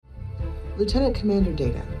Lieutenant Commander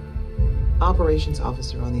Data, operations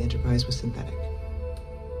officer on the Enterprise, was synthetic.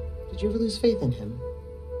 Did you ever lose faith in him?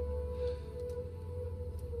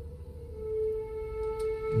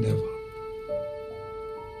 Never.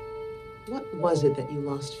 What was it that you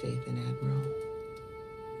lost faith in, Admiral?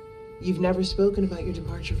 You've never spoken about your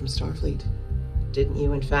departure from Starfleet. Didn't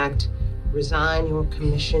you, in fact, resign your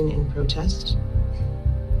commission in protest?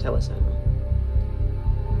 Tell us, Admiral.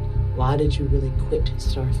 Why did you really quit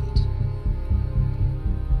Starfleet?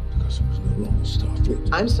 Because it was no longer Starfleet.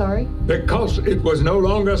 I'm sorry? Because it was no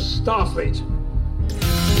longer Starfleet.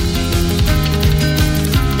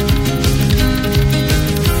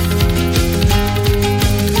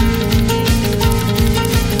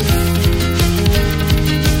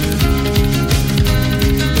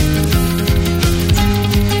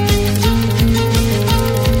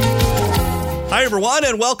 Hi, everyone,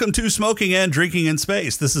 and welcome to Smoking and Drinking in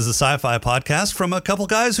Space. This is a sci-fi podcast from a couple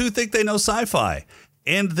guys who think they know sci-fi.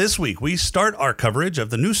 And this week, we start our coverage of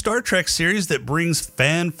the new Star Trek series that brings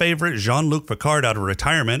fan favorite Jean-Luc Picard out of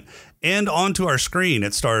retirement and onto our screen.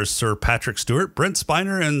 It stars Sir Patrick Stewart, Brent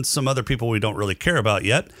Spiner, and some other people we don't really care about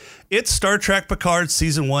yet. It's Star Trek Picard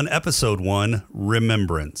Season 1, Episode 1,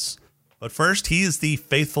 Remembrance. But first, he is the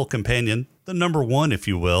faithful companion, the number one, if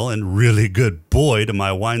you will, and really good boy to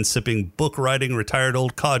my wine-sipping, book-writing, retired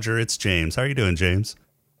old codger. It's James. How are you doing, James?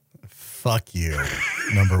 Fuck you,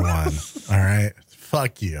 number one. All right?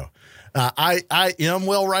 Fuck you. I am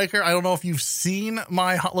Will Riker. I don't know if you've seen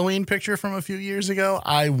my Halloween picture from a few years ago.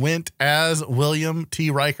 I went as William T.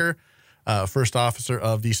 Riker, first officer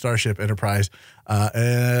of the Starship Enterprise.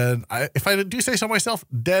 And if I do say so myself,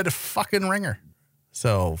 dead fucking ringer.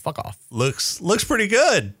 So fuck off. Looks pretty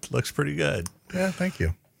good. Looks pretty good. Yeah, thank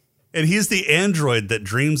you. And he's the android that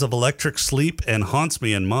dreams of electric sleep and haunts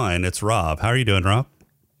me in mine. It's Rob. How are you doing, Rob?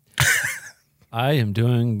 I am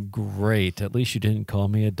doing great. At least you didn't call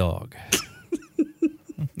me a dog.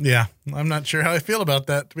 Yeah, I'm not sure how I feel about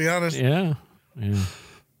that, to be honest. Yeah.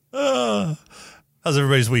 How's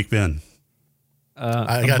everybody's week been?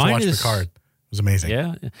 I got to watch Picard. It was amazing.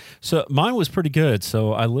 Yeah. So mine was pretty good.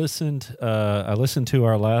 So I listened to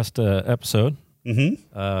our last episode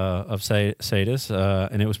of Sadis,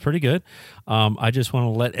 and it was pretty good. I just want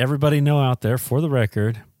to let everybody know out there, for the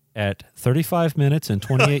record, at 35 minutes and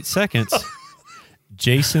 28 seconds,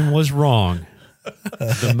 Jason was wrong.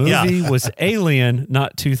 The movie was Alien,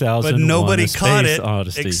 not 2001. But nobody caught it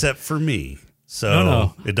Odyssey. except for me. So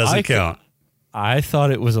No. it doesn't count. I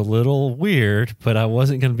thought it was a little weird, but I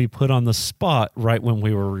wasn't going to be put on the spot right when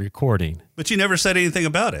we were recording. But you never said anything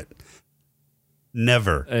about it.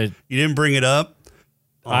 Never. You didn't bring it up.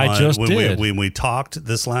 I just did. When we talked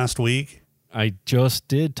this last week. I just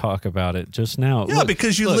did talk about it just now. Yeah,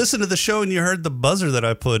 because you listened to the show and you heard the buzzer that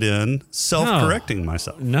I put in, self-correcting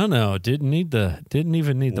myself. No, didn't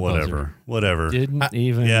even need the buzzer. Whatever. Didn't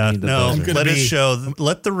even need the buzzer.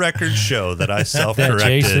 Let the record show that I self-corrected. That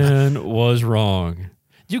Jason was wrong.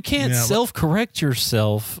 You can't self-correct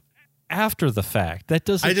yourself after the fact. That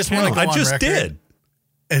doesn't I just count. want to go I on just record did.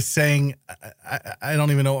 as saying I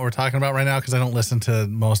don't even know what we're talking about right now because I don't listen to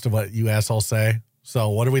most of what you assholes say. So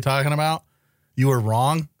what are we talking about? You were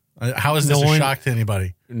wrong? How is this a shock to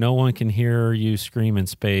anybody? No one can hear you scream in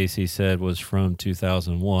space, he said, was from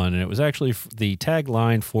 2001. And it was actually the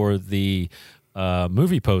tagline for the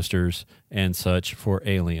movie posters and such for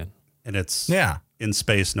Alien. And it's in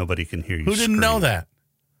space, nobody can hear you. Who didn't know that?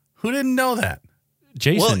 Who didn't know that?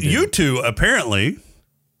 Jason Well, did. you two, apparently.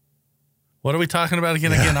 What are we talking about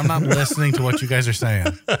again? I'm not listening to what you guys are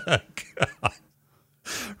saying.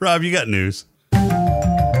 Rob, you got news.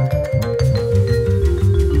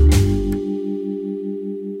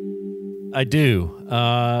 I do.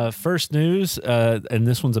 First news, and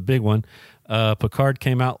this one's a big one. Picard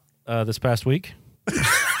came out this past week.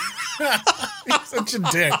 You're such a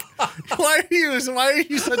dick. Why are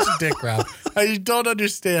you such a dick, Rob? I don't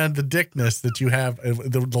understand the dickness that you have,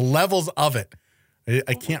 the levels of it.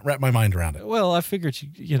 I can't wrap my mind around it. Well, I figured,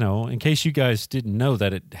 in case you guys didn't know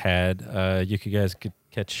that it had, you guys could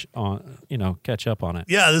catch up on it.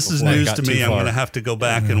 Yeah, this is news to me. I'm going to have to go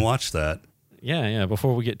back and watch that. Yeah.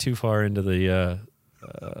 Before we get too far into the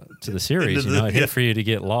to the series, I'd hate for you to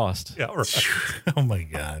get lost. Yeah, right. Oh my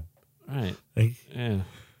God! All right. Yeah.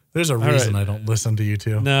 There's a reason I don't listen to you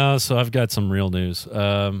two. No, so I've got some real news.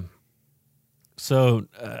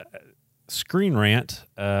 Screen Rant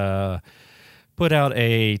put out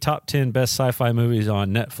a top 10 best sci-fi movies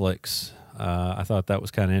on Netflix. I thought that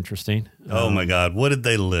was kind of interesting. Oh my God, what did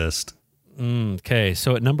they list? Okay,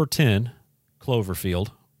 so at number 10, Cloverfield.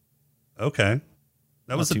 Okay.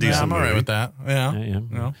 That was a Yeah, decent I'm all right movie. with that.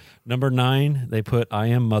 Yeah. Number 9, they put I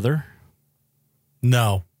Am Mother.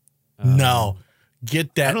 No. No.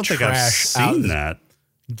 Get that I don't think I've trash out. seen that.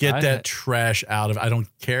 Get that trash out of it. I don't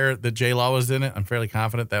care that J-Law was in it. I'm fairly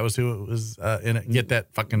confident that was who was in it. Get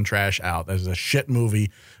that fucking trash out. That is a shit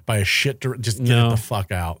movie by a shit. Just get it the fuck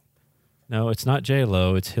out. No, it's not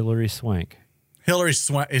J-Lo. It's Hilary Swank. Hilary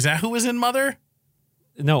Swank. Is that who was in Mother?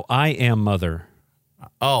 No, I Am Mother.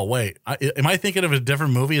 Oh, wait. Am I thinking of a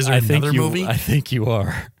different movie? Is there another movie? I think you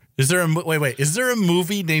are. Is there wait. Is there a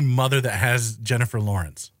movie named Mother that has Jennifer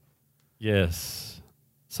Lawrence? Yes.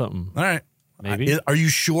 Something. All right. Maybe. Are you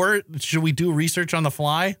sure? Should we do research on the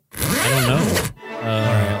fly? I don't know. All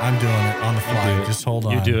right. I'm doing it on the fly. Just hold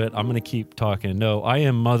on. You do it. I'm going to keep talking. No, I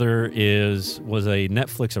Am Mother was a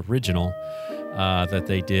Netflix original that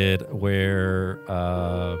they did where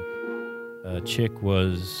a chick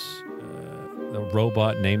was a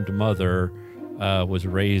robot named Mother was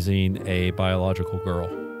raising a biological girl.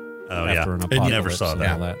 Oh, after an I apocalypse never saw and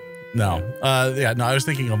that. all that. No. I was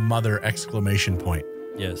thinking of Mother !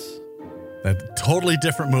 Yes. That totally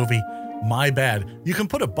different movie. My bad. You can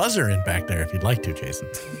put a buzzer in back there if you'd like to, Jason.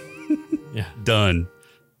 Yeah. Done.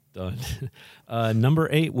 Number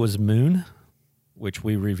 8 was Moon, which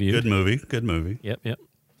we reviewed. Good movie. Yep.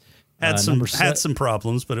 Had some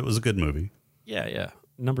problems, but it was a good movie. Yeah.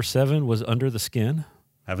 Number 7 was Under the Skin.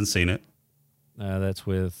 Haven't seen it. That's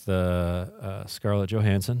with Scarlett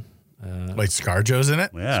Johansson. Wait, ScarJo's in it?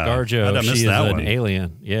 Yeah. ScarJo, I she missed is that an one.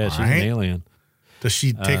 alien. Yeah, she's Right. an alien. Does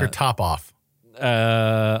she take her top off?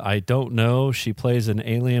 I don't know. She plays an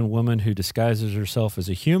alien woman who disguises herself as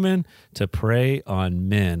a human to prey on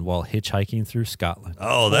men while hitchhiking through Scotland.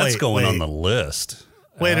 Oh, that's going on wait. the list.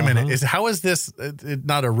 Wait a minute. How is this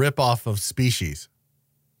not a ripoff of Species?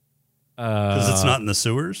 Because it's not in the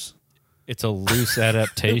sewers? It's a loose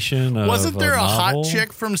adaptation of Wasn't there a novel. hot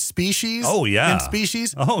chick from Species? Oh, yeah. In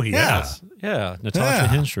Species? Oh, yeah. Yeah, Natasha Yeah.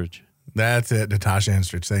 Henstridge. That's it, Natasha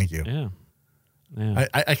Henstridge. Thank you. Yeah.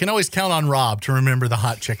 I can always count on Rob to remember the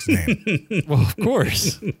hot chick's name. Well, of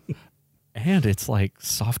course. And it's like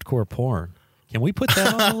softcore porn. Can we put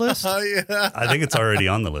that on the list? Oh, yeah. I think it's already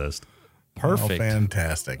on the list. Perfect. Oh,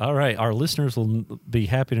 fantastic. All right. Our listeners will be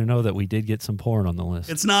happy to know that we did get some porn on the list.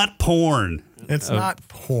 It's not porn. It's not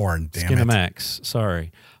porn, damn it. Skinamax.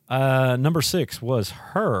 Sorry. Number 6 was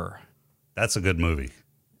Her. That's a good movie.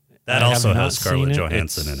 That I also have not has Scarlett seen it.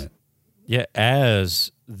 Johansson It's- in it. Yeah,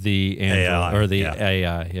 as the android AI, or the yeah.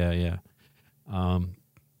 AI. Yeah.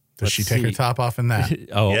 Does she Let's take her see. top off in that?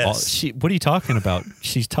 Yes. What are you talking about?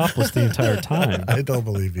 She's topless the entire time. I don't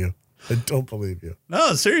believe you. I don't believe you.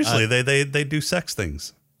 No, seriously, they do sex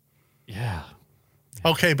things. Yeah.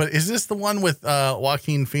 Okay, but is this the one with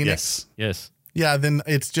Joaquin Phoenix? Yes. Yes. Yeah, then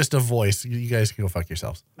it's just a voice. You guys can go fuck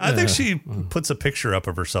yourselves. I think she puts a picture up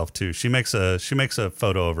of herself too. She makes a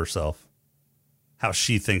photo of herself. How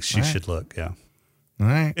she thinks she should look. Yeah. All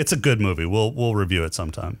right. It's a good movie. We'll review it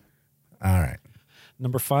sometime. All right.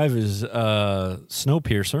 Number 5 is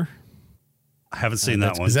Snowpiercer. I haven't seen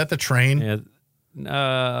that one. Is that the train? Yeah.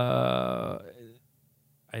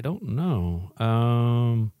 I don't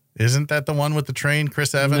know. Isn't that the one with the train?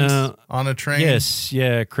 Chris Evans No. on a train? Yes,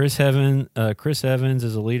 yeah. Chris Evans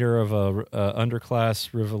is a leader of a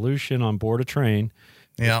underclass revolution on board a train.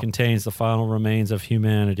 Yeah. Which contains the final remains of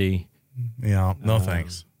humanity. Yeah. No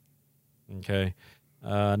thanks. Okay.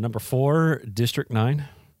 Number 4, District 9.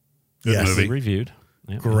 Good Yes. movie. Reviewed.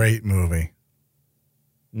 Yeah. Great movie.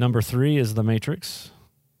 Number 3 is The Matrix.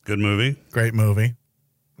 Good movie. Great movie.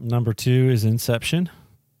 Number 2 is Inception.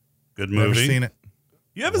 Good Never movie. seen it.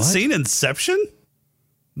 You haven't What? seen Inception?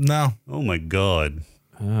 No. Oh my God.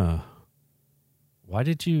 Why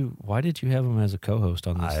did you have him as a co-host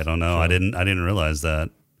on this? I don't know. show? I didn't realize that.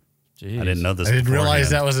 Jeez. I didn't know this. I didn't realize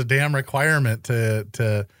beforehand. that was a damn requirement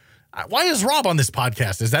to why is Rob on this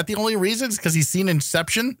podcast? Is that the only reason? Because he's seen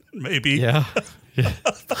Inception? Maybe. Yeah. Yeah.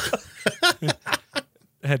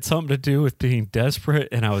 It had something to do with being desperate,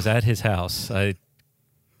 and I was at his house.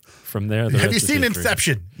 From there, the Have you rest is seen history.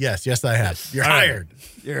 Inception? Yes, I have. You're All right. hired.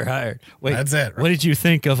 You're hired. Wait, That's it. What did you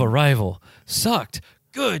think of Arrival? Sucked.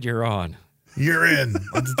 Good, you're on. You're in.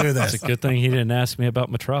 Let's do It's this. a good thing he didn't ask me about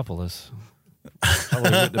Metropolis.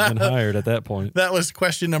 Probably wouldn't have been hired at that point. That was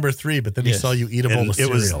question number 3, but then he Yes. saw you eat a bowl And of it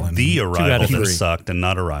was cereal. the out Arrival of that 3. sucked, and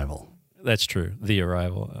not Arrival. That's true. The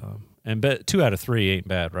Arrival. 2 out of 3 ain't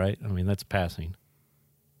bad, right? I mean, that's passing.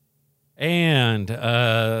 And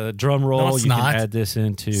drum roll, No, it's you not. can add this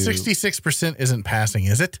into 66% isn't passing,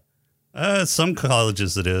 is it? Some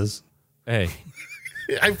colleges it is. Hey,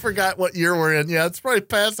 I forgot what year we're in. Yeah, it's probably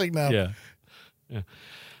passing now. yeah.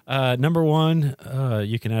 Number 1,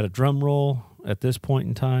 you can add a drum roll at this point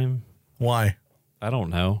in time. Why? I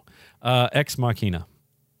don't know. Ex Machina.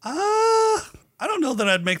 I I don't know that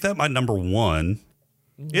I'd make that my number one.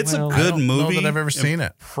 It's Well, a I good don't movie. know that I've ever and seen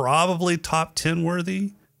it. Probably top 10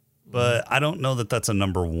 worthy, but I don't know that that's a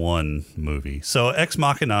number one movie. So Ex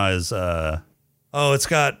Machina is, it's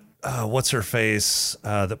got, what's her face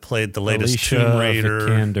that played the latest Alicia Tomb Raider.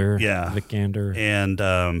 Vikander.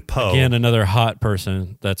 And Poe. Again, another hot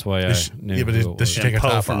person. That's why I knew. yeah, but who it does she was. take a Poe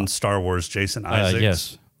top from off? Star Wars, Jason Isaacs.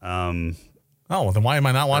 Yes. Um, Oh, well, then why am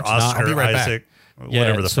I not watching this? I'll Oscar be right Isaac. back.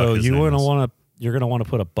 Whatever the so fuck his you name want to is. want to you're going to want to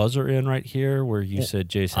put a buzzer in right here where you said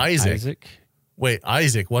Jason Isaac. Wait,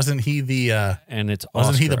 Isaac, wasn't he the and it's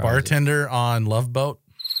wasn't he the Oscar Isaac. bartender on Love Boat?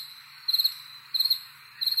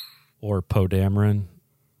 Or Poe Dameron?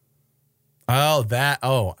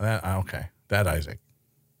 Okay. That Isaac.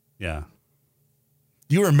 Yeah.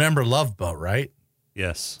 You remember Love Boat, right?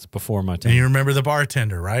 Yes. It's before my And time. you remember the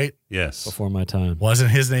bartender, right? Yes. Before my time. Wasn't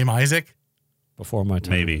his name Isaac? Before my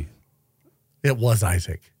time. Maybe. It was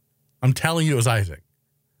Isaac. I'm telling you it was Isaac.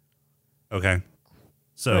 Okay.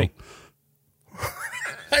 So Great.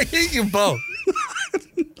 I hate you both.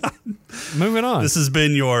 Moving on. this has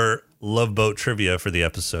been your Love Boat trivia for the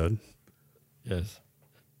episode. Yes.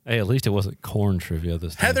 Hey, at least it wasn't corn trivia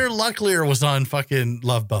this time. Heather Locklear was on fucking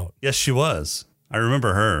Love Boat. Yes, she was. I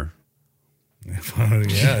remember her.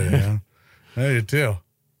 yeah. I do too.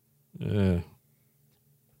 Yeah.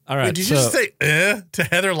 All right. Wait, did you just say to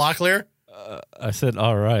Heather Locklear? I said,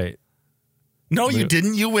 all right. No, you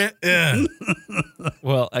didn't. You went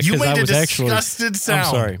Well, You because made I a was actually. disgusted sound.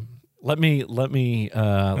 I'm sorry. Let me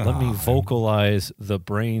vocalize the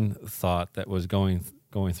brain thought that was going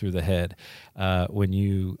through the head when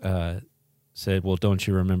you said, "Well, don't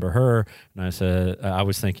you remember her?" And I said, "I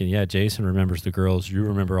was thinking, yeah, Jason remembers the girls. You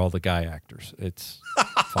remember all the guy actors. It's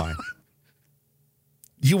fine."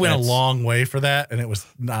 You went That's- a long way for that, and it was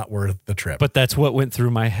not worth the trip. But that's what went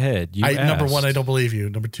through my head. Number one, I asked. don't believe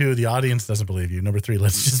you. Number two, the audience doesn't believe you. Number three,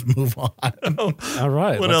 let's just move on. All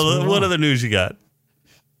right. What let's move on. other news you got?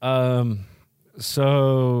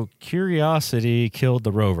 So Curiosity killed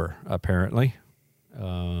the rover, apparently.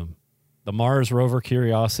 The Mars rover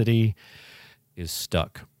Curiosity is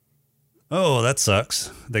stuck. Oh, that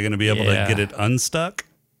sucks. They're going to be able Yeah. to get it unstuck?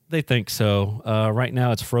 They think so. Right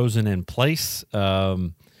now it's frozen in place.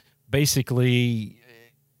 Basically,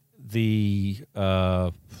 the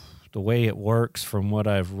way it works from what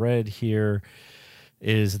I've read here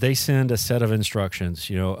is they send a set of instructions,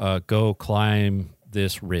 go climb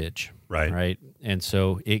this ridge. Right. And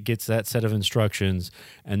so it gets that set of instructions,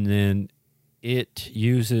 and then it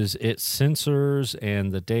uses its sensors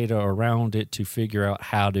and the data around it to figure out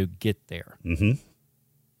how to get there. Mm-hmm.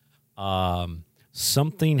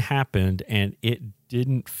 Something happened, and it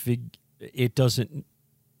doesn't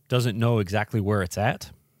know exactly where it's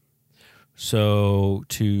at. So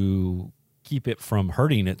to keep it from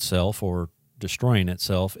hurting itself or destroying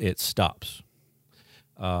itself, it stops.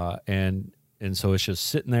 And so it's just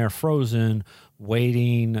sitting there frozen,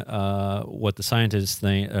 waiting. What the scientists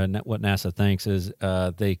think, what NASA thinks is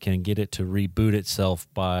they can get it to reboot itself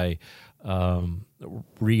by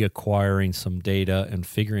reacquiring some data and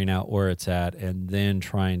figuring out where it's at, and then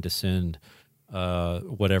trying to send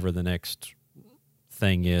whatever the next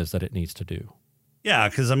thing is that it needs to do. Yeah,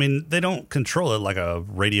 because, they don't control it like a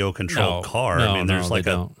radio-controlled car. There's like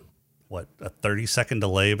a 30-second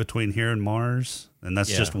delay between here and Mars, and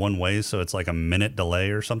that's just one way, so it's like a minute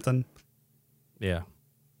delay or something. Yeah.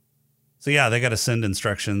 So, yeah, they got to send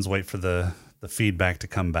instructions, wait for the feedback to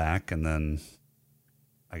come back, and then,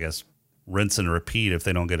 I guess, rinse and repeat if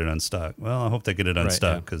they don't get it unstuck. Well, I hope they get it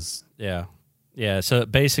unstuck because... Yeah. So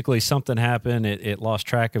basically something happened. It lost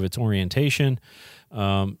track of its orientation.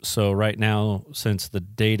 So right now, since the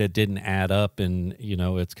data didn't add up and,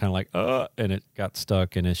 it's kind of like, and it got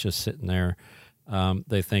stuck and it's just sitting there.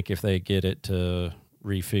 They think if they get it to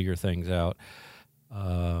refigure things out,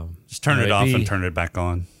 just turn it off and turn it back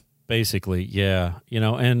on. Basically. Yeah.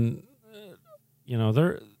 And,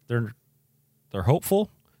 they're hopeful.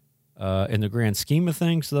 In the grand scheme of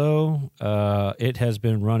things, though, it has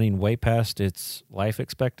been running way past its life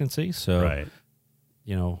expectancy. So, Right.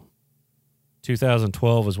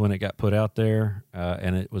 2012 is when it got put out there,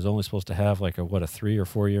 and it was only supposed to have like a 3 or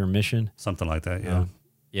 4 year mission. Something like that, yeah.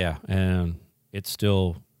 Yeah, and it's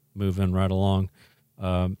still moving right along.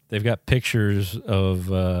 They've got pictures of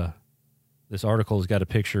this article's got a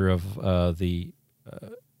picture of the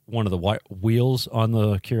one of the white wheels on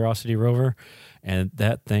the Curiosity rover, and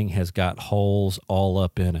that thing has got holes all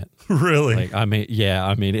up in it. Really?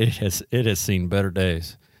 It has seen better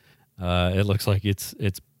days. It looks like it's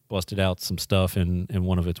busted out some stuff in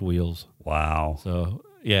one of its wheels. Wow. So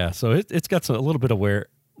yeah, so it's got a little bit of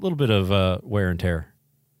wear and tear.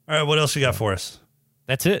 All right, what else you got for us?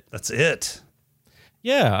 That's it. That's it.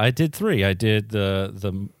 Yeah, I did 3. I did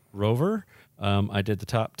the rover. I did the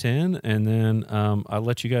top 10, and then I'll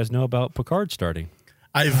let you guys know about Picard starting.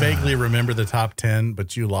 I vaguely remember the top 10,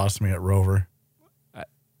 but you lost me at rover.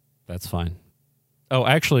 That's fine. Oh,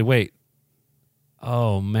 actually, wait.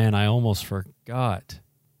 Oh, man, I almost forgot.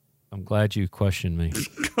 I'm glad you questioned me.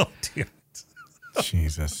 Oh, dear.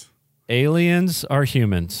 Jesus. Aliens are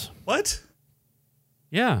humans. What?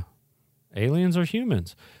 Yeah. Aliens are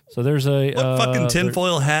humans. So there's a... What fucking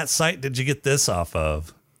tinfoil hat site did you get this off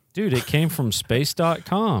of? Dude, it came from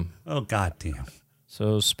space.com. Oh, goddamn.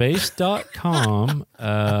 So space.com,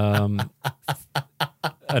 an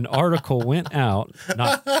article went out.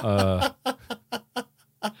 Not...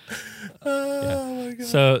 Oh my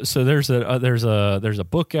God. So there's a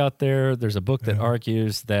book out there. There's a book that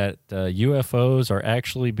argues that UFOs are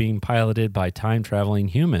actually being piloted by time traveling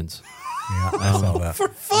humans, Yeah, I saw that. For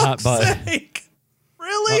fuck's sake.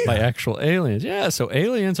 Really? not by actual aliens. Yeah, so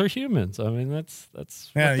aliens are humans. I mean, that's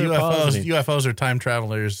Yeah, what they're positing. UFOs are time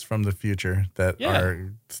travelers from the future that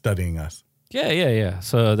are studying us. Yeah.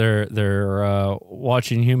 So they're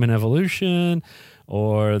watching human evolution,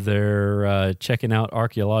 or they're checking out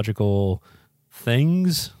archaeological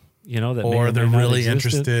things. That may Or or they're may not really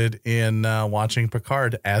existed. interested in watching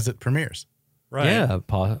Picard as it premieres. Right. Yeah,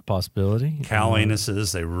 possibility. Cow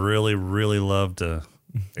anuses. They really, really love to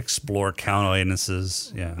explore cow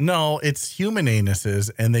anuses. Yeah. No, it's human anuses,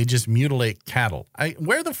 and they just mutilate cattle.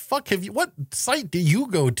 Where the fuck what site do you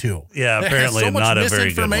go to? Yeah, that has apparently so much not a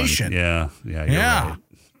very good one. misinformation? Yeah, you're Yeah. right.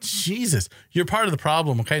 Jesus. You're part of the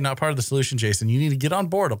problem, okay? Not part of the solution, Jason. You need to get on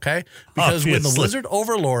board, okay? Because when the Obviously. lizard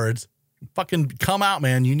overlords fucking come out,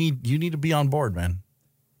 man, you need to be on board, man.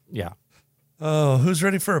 Yeah, Oh, who's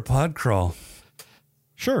ready for a pod crawl?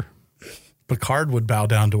 sure. Picard would bow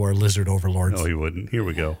down to our lizard overlords. No, he wouldn't. Here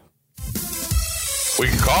we go. We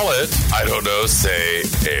can call it, I don't know, say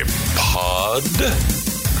a pod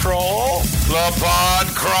crawl? The pod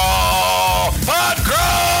crawl! Pod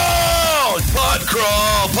crawl! Pod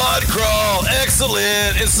crawl! Pod crawl!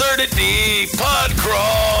 Excellent! Insert it deep! Pod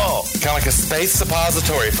crawl! Kind of like a space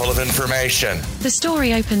suppository full of information. The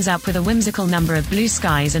story opens up with a whimsical number of blue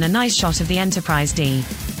skies and a nice shot of the Enterprise D.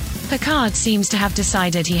 Picard seems to have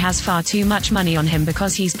decided he has far too much money on him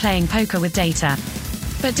because he's playing poker with Data.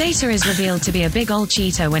 But Data is revealed to be a big old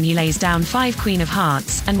cheater when he lays down 5 Queen of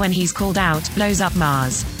Hearts, and when he's called out, blows up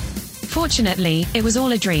Mars. Fortunately, it was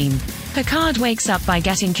all a dream. Picard wakes up by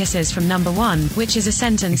getting kisses from number 1, which is a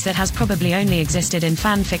sentence that has probably only existed in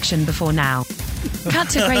fan fiction before now. Cut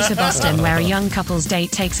to Greater Boston, where a young couple's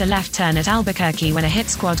date takes a left turn at Albuquerque when a hit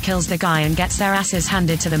squad kills the guy and gets their asses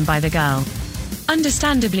handed to them by the girl.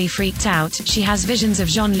 Understandably freaked out, she has visions of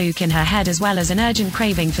Jean-Luc in her head as well as an urgent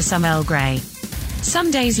craving for some Earl Grey.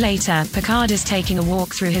 Some days later, Picard is taking a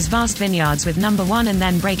walk through his vast vineyards with number 1 and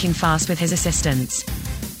then breaking fast with his assistants.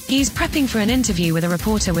 He's prepping for an interview with a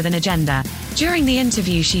reporter with an agenda. During the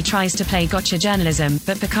interview, she tries to play gotcha journalism,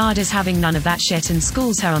 but Picard is having none of that shit and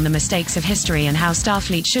schools her on the mistakes of history and how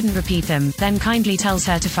Starfleet shouldn't repeat them, then kindly tells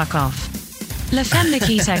her to fuck off. La Femme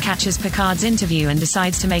Nikita catches Picard's interview and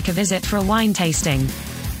decides to make a visit for a wine tasting.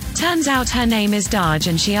 Turns out her name is Darge,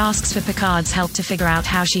 and she asks for Picard's help to figure out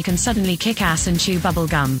how she can suddenly kick ass and chew bubble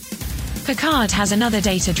gum. Picard has another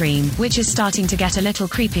Data dream, which is starting to get a little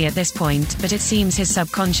creepy at this point, but it seems his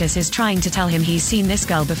subconscious is trying to tell him he's seen this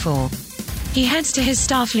girl before. He heads to his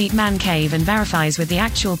Starfleet man cave and verifies with the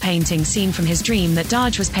actual painting seen from his dream that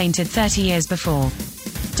Darge was painted 30 years before.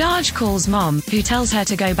 Darge calls Mom, who tells her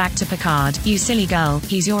to go back to Picard. You silly girl,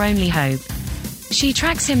 he's your only hope. She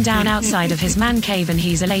tracks him down outside of his man cave and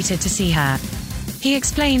he's elated to see her. He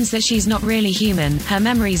explains that she's not really human, her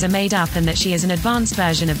memories are made up, and that she is an advanced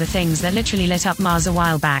version of the things that literally lit up Mars a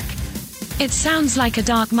while back. It sounds like a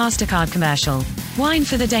dark MasterCard commercial. Wine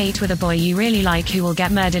for the date with a boy you really like who will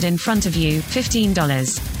get murdered in front of you,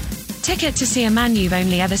 $15. Ticket to see a man you've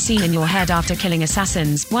only ever seen in your head after killing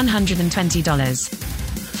assassins, $120.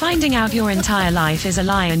 Finding out your entire life is a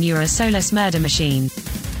lie and you're a soulless murder machine.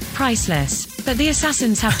 Priceless. But the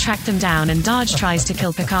assassins have tracked them down, and Darge tries to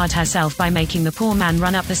kill Picard herself by making the poor man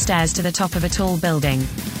run up the stairs to the top of a tall building.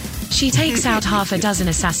 She takes out half a dozen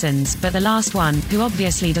assassins, but the last one, who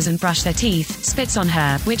obviously doesn't brush their teeth, spits on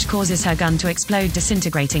her, which causes her gun to explode,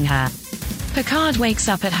 disintegrating her. Picard wakes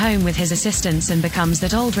up at home with his assistants and becomes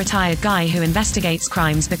that old retired guy who investigates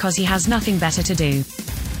crimes because he has nothing better to do.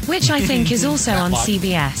 Which I think is also on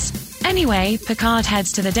CBS. Anyway, Picard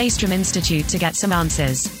heads to the Daystrom Institute to get some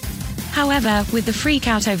answers. However, with the freak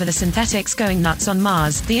out over the synthetics going nuts on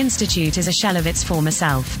Mars, the Institute is a shell of its former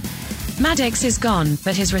self. Maddox is gone,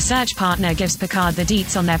 but his research partner gives Picard the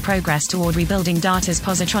deets on their progress toward rebuilding Data's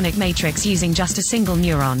positronic matrix using just a single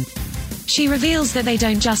neuron. She reveals that they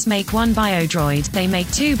don't just make one biodroid, they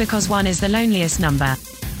make two because one is the loneliest number.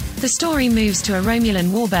 The story moves to a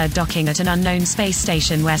Romulan warbird docking at an unknown space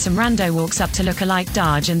station where some rando walks up to look-alike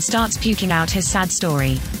Darj and starts puking out his sad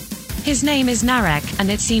story. His name is Narek,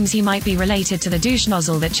 and it seems he might be related to the douche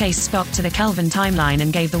nozzle that chased Spock to the Kelvin timeline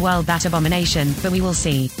and gave the world that abomination, but we will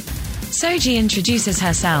see. Soji introduces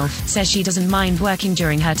herself, says she doesn't mind working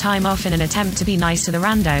during her time off in an attempt to be nice to the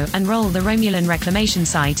rando, and roll the Romulan reclamation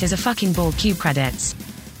site is a fucking ball cue credits.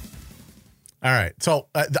 All right. So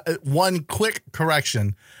one quick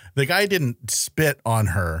correction. The guy didn't spit on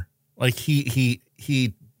her. Like he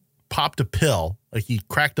popped a pill. Like he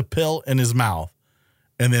cracked a pill in his mouth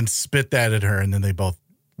and then spit that at her. And then they both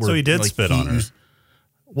were. So he did like, spit on her.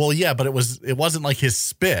 Well, yeah, but it wasn't like his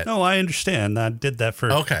spit. No, I understand. I did that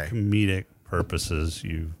for Okay. comedic purposes,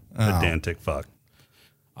 you pedantic fuck.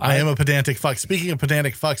 I am a pedantic fuck. Speaking of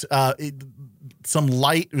pedantic fucks, some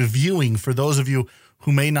light viewing for those of you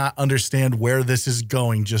who may not understand where this is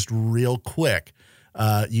going, just real quick.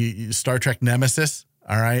 Star Trek Nemesis,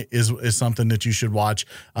 all right, is something that you should watch,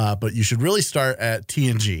 but you should really start at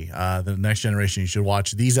TNG, the Next Generation. You should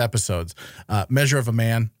watch these episodes: Measure of a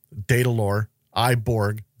Man, Data Lore, I,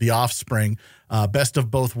 Borg, The Offspring, Best of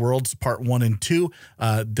Both Worlds, Part 1 and 2,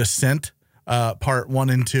 Descent, Part 1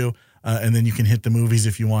 and 2, and then you can hit the movies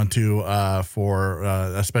if you want to for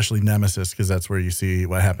especially Nemesis, because that's where you see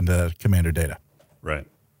what happened to Commander Data. Right.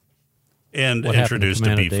 And What happened to introduced to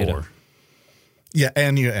Commander B4. Data? Yeah,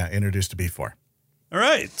 and you introduced to B4. All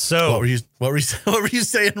right. So What were you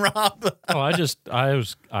saying, Rob? I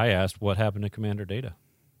asked what happened to Commander Data.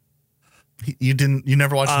 You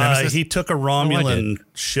never watched Nemesis? he took a Romulan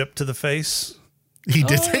ship to the face. He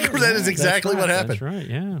did take that is exactly what happened. That's right.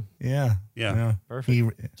 Yeah. Yeah.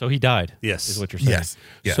 Perfect. So he died. Yes. Is what you're saying.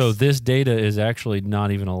 Yes. So this Data is actually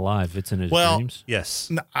not even alive. It's in his dreams.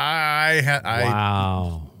 Yes.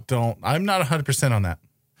 Wow. I'm not 100% on that.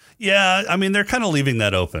 Yeah, I mean they're kind of leaving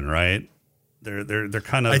that open, right? They're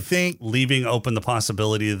kind of, I think, leaving open the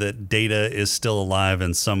possibility that Data is still alive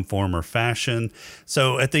in some form or fashion.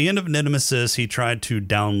 So at the end of Nemesis, he tried to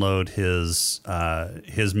download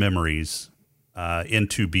his memories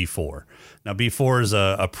into B4. Now B4 is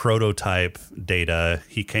a prototype Data.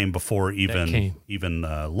 He came before even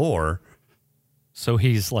Lore. So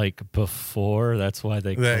he's like before. That's why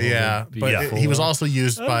they. But he was also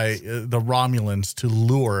used by the Romulans to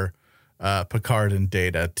lure Picard and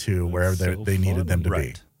Data to wherever they needed them to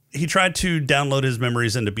be. He tried to download his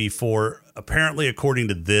memories into B4. Apparently, according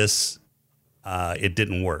to this, it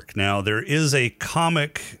didn't work. Now, there is a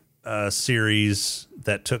comic series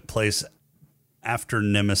that took place after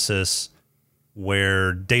Nemesis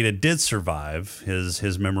where Data did survive.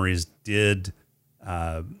 His memories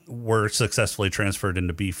were successfully transferred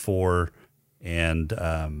into B4,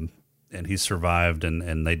 and he survived,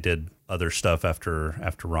 and they did other stuff after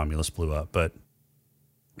Romulus blew up. But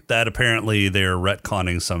that apparently they're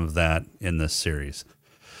retconning some of that in this series.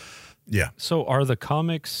 Yeah. So are the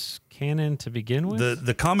comics canon to begin with?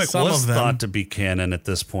 The comic Some was of them. thought to be canon at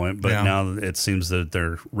this point, but Yeah. now it seems that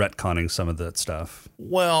they're retconning some of that stuff.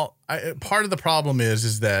 Well, part of the problem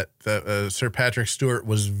is that Sir Patrick Stewart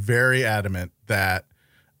was very adamant that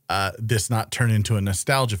this not turn into a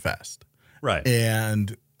nostalgia fest. Right.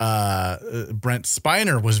 And Brent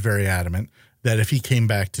Spiner was very adamant that if he came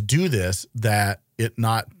back to do this, that it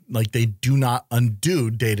not like they do not undo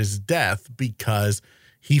Data's death, because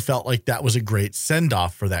he felt like that was a great send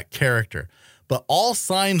off for that character. But all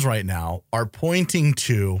signs right now are pointing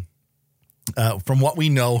to, from what we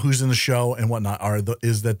know, who's in the show and whatnot,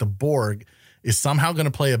 is that the Borg is somehow going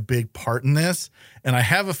to play a big part in this. And I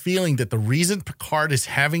have a feeling that the reason Picard is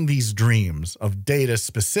having these dreams of Data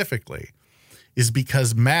specifically is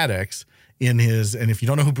because Maddox and if you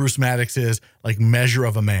don't know who Bruce Maddox is, like Measure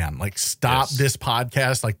of a Man, like stop this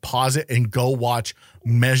podcast, like pause it and go watch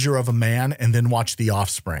Measure of a Man and then watch The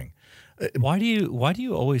Offspring. Why do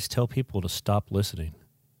you always tell people to stop listening?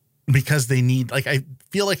 Because they need, like, I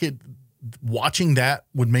feel like watching that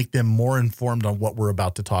would make them more informed on what we're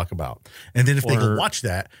about to talk about. And then if they go watch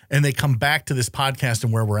that and they come back to this podcast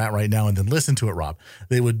and where we're at right now and then listen to it, Rob,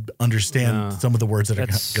 they would understand some of the words that are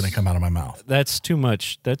going to come out of my mouth. That's too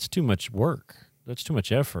much work. That's too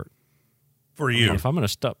much effort For you. I mean, if I'm going to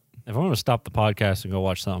stop the podcast and go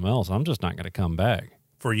watch something else, I'm just not going to come back.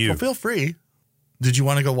 For you. Well, feel free. Did you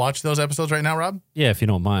want to go watch those episodes right now, Rob? Yeah, if you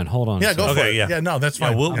don't mind. Hold on. Yeah, go for it. Yeah. Yeah, no, that's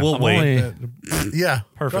fine. Yeah, we'll wait. Yeah,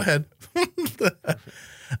 Perfect. Go ahead.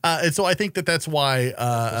 And so I think that's why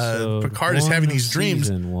Episode Picard is 1 having of these dreams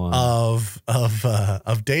season 1.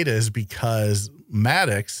 of Data, is because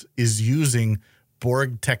Maddox is using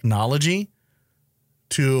Borg technology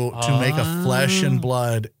to make a flesh and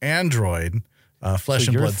blood android, flesh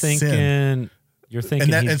and blood Sin. You're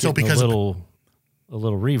thinking And he's so getting because a little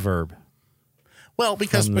reverb. Well,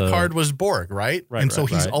 because Picard was Borg, right? And so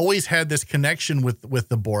he's always had this connection with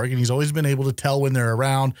the Borg, and he's always been able to tell when they're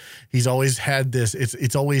around. He's always had this.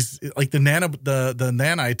 It's always like the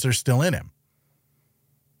nanites are still in him.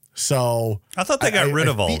 So I thought they got rid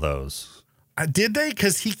of all those. Did they?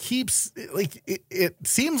 Because he keeps like it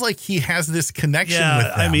seems like he has this connection with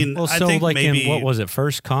them. I mean, Well, I so think like maybe in what was it,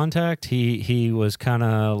 First Contact? He was kind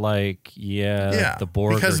of like the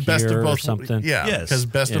Borg because are best here of both, or something. Yeah, Yes. because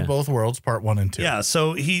Best of Both Worlds, Part 1 and 2. Yeah,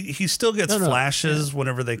 so he still gets flashes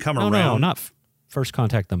whenever they come around. No, not First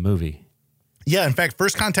Contact the movie. Yeah, in fact,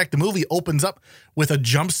 First Contact the movie opens up with a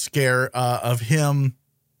jump scare of him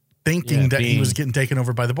thinking that he was getting taken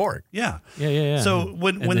over by the Borg. Yeah. Yeah. So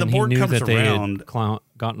when And the then Borg he knew comes that they around, had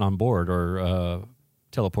gotten on board or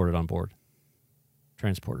teleported on board,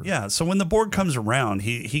 transported. yeah. So when the Borg comes around,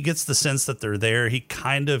 he gets the sense that they're there. He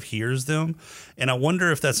kind of hears them, and I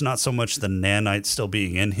wonder if that's not so much the nanites still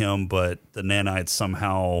being in him, but the nanites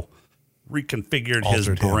somehow reconfigured his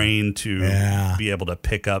Altered him. brain to be able to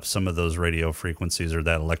pick up some of those radio frequencies or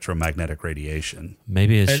that electromagnetic radiation.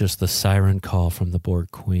 Maybe it's just the siren call from the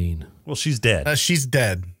Borg Queen. Well, she's dead. She's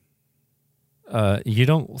dead. You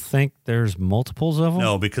don't think there's multiples of them?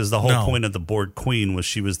 No, because the whole No. point of the Borg Queen was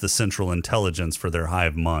she was the central intelligence for their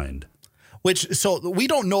hive mind. So we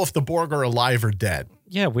don't know if the Borg are alive or dead.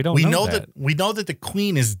 Yeah, we don't We know know that we know that the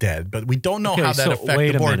Queen is dead, but we don't know Okay, how that so affects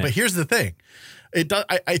wait the a Borg. minute. But here's the thing. It does.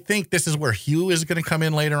 I think this is where Hugh is going to come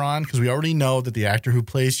in later on, because we already know that the actor who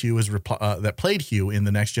plays Hugh that played Hugh in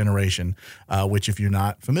The Next Generation, which if you're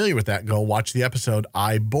not familiar with that, go watch the episode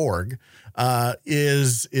I, Borg.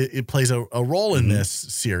 It plays a role in this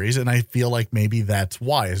series, and I feel like maybe that's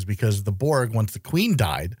why, is because the Borg, once the Queen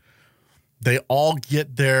died, they all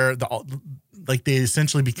get they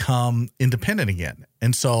essentially become independent again.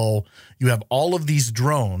 And so you have all of these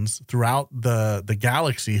drones throughout the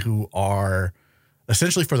galaxy who are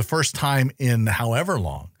essentially, for the first time in however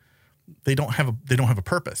long, they don't have a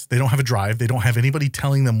purpose. They don't have a drive. They don't have anybody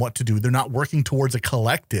telling them what to do. They're not working towards a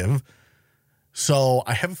collective. So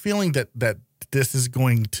I have a feeling that this is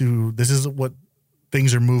what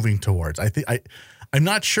things are moving towards. I'm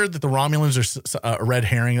not sure that the Romulans are a red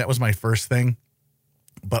herring. That was my first thing,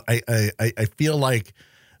 but I feel like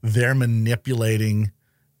they're manipulating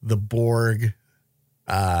the Borg,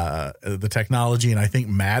 the technology, and I think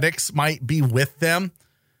Maddox might be with them,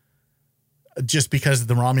 just because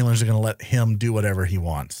the Romulans are going to let him do whatever he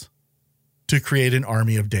wants to create an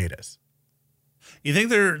army of Datas. You think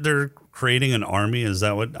they're creating an army? Is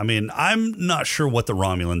that what I mean? I'm not sure what the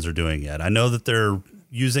Romulans are doing yet. I know that they're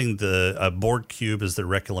using the Borg cube as their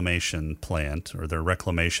reclamation plant or their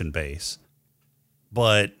reclamation base,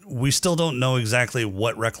 but we still don't know exactly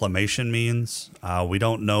what reclamation means. We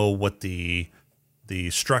don't know what the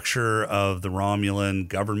structure of the Romulan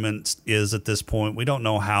government is at this point. We don't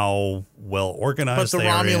know how well organized they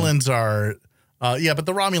are. But the Romulans are. But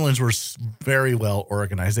the Romulans were very well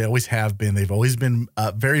organized. They always have been. They've always been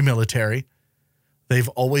very military. They've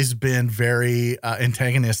always been very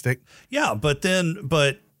antagonistic. Yeah, but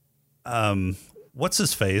what's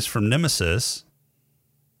his face from Nemesis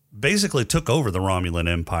basically took over the Romulan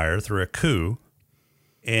Empire through a coup.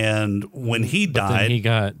 And when he died,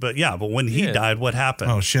 when he died, what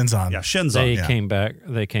happened? Oh, Shinzon. Yeah, Shinzon. They came back.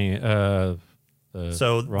 They came.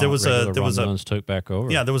 So there was Romulans took back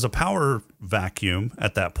over. Yeah, there was a power vacuum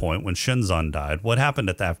at that point when Shinzon died. What happened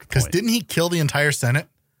at that point? Because didn't he kill the entire Senate?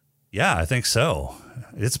 Yeah, I think so.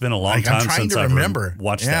 It's been a long time since I've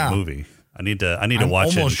watched that movie. I need to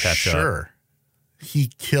watch it and catch up. Sure,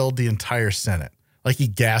 he killed the entire Senate. Like he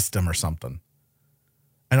gassed them or something.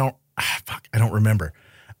 I don't remember.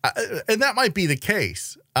 And that might be the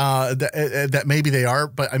case. That maybe they are,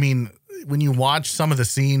 but I mean, when you watch some of the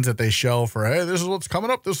scenes that they show for, hey, this is what's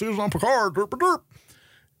coming up this season on Picard. Derp, derp.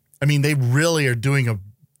 I mean, they really are doing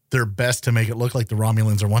their best to make it look like the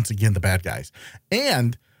Romulans are once again the bad guys.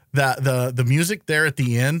 And the music there at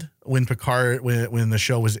the end when Picard when the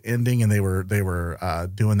show was ending and they were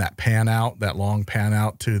doing that long pan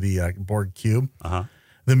out to the Borg cube. Uh-huh.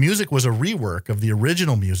 The music was a rework of the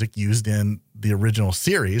original music used in the original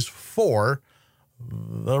series for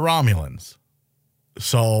the Romulans.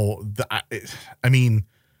 So, I mean,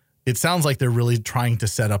 it sounds like they're really trying to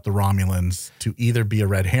set up the Romulans to either be a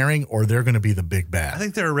red herring or they're going to be the big bad. I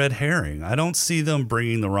think they're a red herring. I don't see them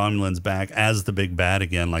bringing the Romulans back as the big bad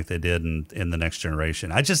again like they did in the Next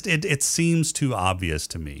Generation. It seems too obvious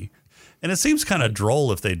to me. And it seems kind of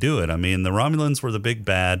droll if they do it. I mean, the Romulans were the big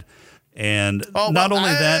bad. And not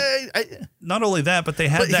only that, but they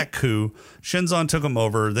had that coup. Shinzon took him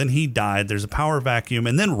over. Then he died. There's a power vacuum.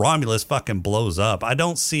 And then Romulus fucking blows up. I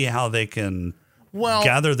don't see how they can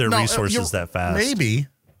gather their resources that fast. Maybe,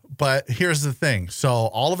 but here's the thing. So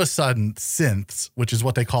all of a sudden, synths, which is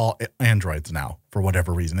what they call androids now for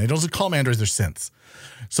whatever reason. They don't call them androids, they're synths.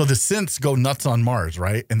 So the synths go nuts on Mars,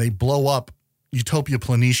 right? And they blow up Utopia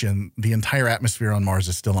Planitia, and the entire atmosphere on Mars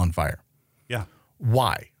is still on fire. Yeah.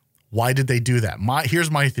 Why? Why did they do that?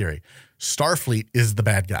 Here's my theory. Starfleet is the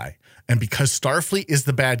bad guy. And because Starfleet is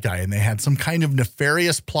the bad guy and they had some kind of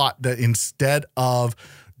nefarious plot that instead of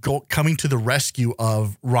coming to the rescue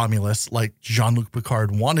of Romulus, like Jean-Luc Picard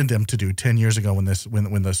wanted them to do 10 years ago when the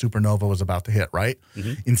supernova was about to hit, right?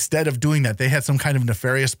 Mm-hmm. Instead of doing that, they had some kind of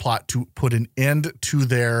nefarious plot to put an end to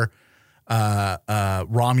their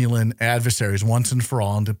Romulan adversaries once and for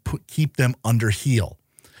all, and to keep them under heel.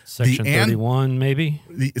 Section 31, maybe?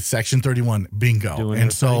 Section 31, bingo.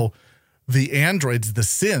 And so the androids, the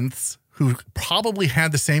synths, who probably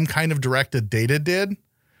had the same kind of directive Data did,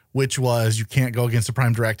 which was you can't go against the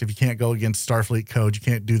Prime Directive, you can't go against Starfleet Code, you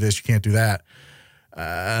can't do this, you can't do that.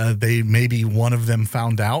 Maybe one of them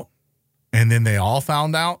found out, and then they all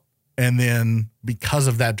found out, and then because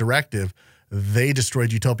of that directive, they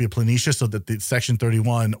destroyed Utopia Planitia so that the Section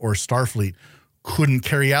 31 or Starfleet couldn't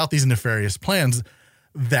carry out these nefarious plans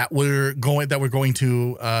that were going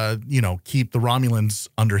to keep the Romulans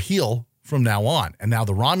under heel from now on. And now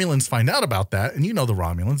the Romulans find out about that, and the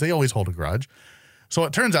Romulans, they always hold a grudge. So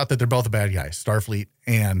it turns out that they're both the bad guys, Starfleet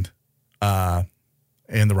and the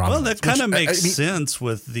Romulans. Well, that kind of makes sense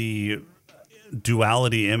with the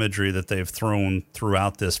duality imagery that they've thrown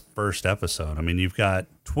throughout this first episode. I mean, you've got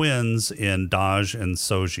twins in Dahj and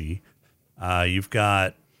Soji. You've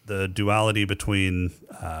got the duality between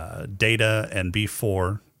Data and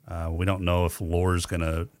B4. We don't know if Lore's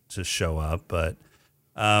going to show up, but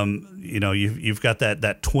you've got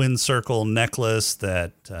that twin circle necklace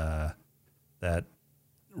that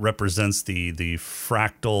represents the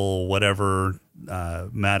fractal whatever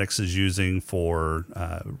Maddox is using for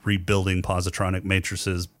rebuilding positronic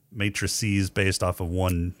matrices based off of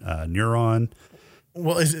one neuron.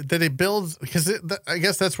 Well, is it that it builds? Because I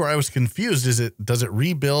guess that's where I was confused. Does it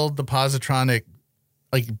rebuild the positronic,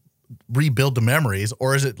 like rebuild the memories,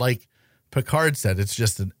 or is it like Picard said, it's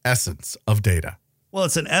just an essence of Data? Well,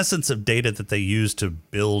 it's an essence of Data that they use to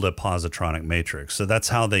build a positronic matrix. So that's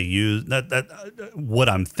how they use that. What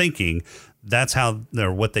I'm thinking, that's how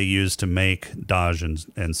what they use to make Dahj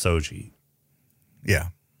and Soji. Yeah,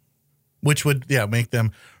 which would make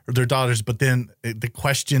them their daughters. But then the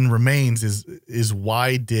question remains: is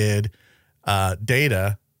why did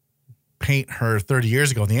Data paint her 30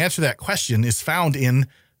 years ago? And the answer to that question is found in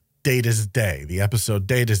Data's Day, the episode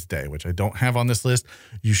Data's Day, which I don't have on this list.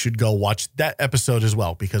 You should go watch that episode as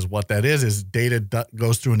well, because what that is Data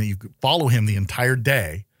goes through and you follow him the entire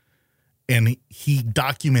day, and he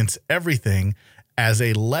documents everything as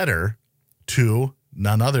a letter to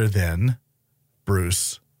none other than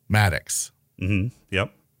Bruce Maddox. Mm-hmm.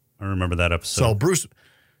 Yep. I remember that episode.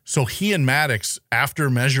 So he and Maddox,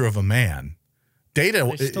 after Measure of a Man, Data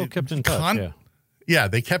they still kept in touch. Yeah,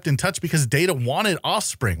 they kept in touch because Data wanted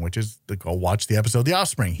offspring, which is to go watch the episode The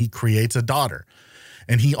Offspring. He creates a daughter,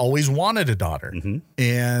 and he always wanted a daughter. Mm-hmm.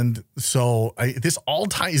 And so this all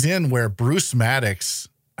ties in where Bruce Maddox,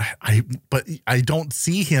 but I don't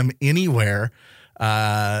see him anywhere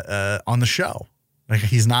on the show. Like,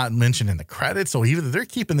 he's not mentioned in the credits, so either they're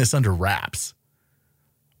keeping this under wraps,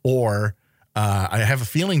 or I have a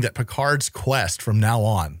feeling that Picard's quest from now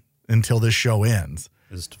on until this show ends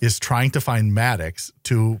is trying to find Maddox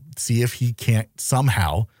to see if he can't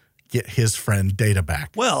somehow get his friend Data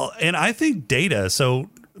back. Well, and I think Data, so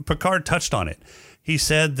Picard touched on it. He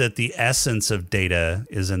said that the essence of Data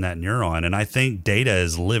is in that neuron, and I think Data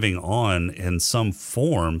is living on in some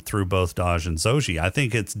form through both Dahj and Soji. I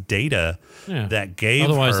think it's Data that gave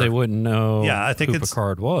Otherwise, her, they wouldn't know I think who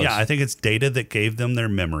Picard was. Yeah, I think it's Data that gave them their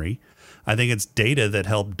memory. I think it's Data that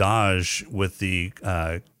helped Dahj with the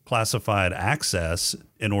classified access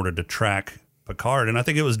in order to track Picard, and I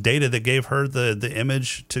think it was Data that gave her the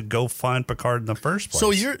image to go find Picard in the first place.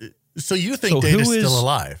 So you think Data's still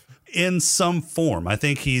alive? In some form. I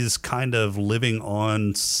think he's kind of living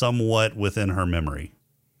on somewhat within her memory.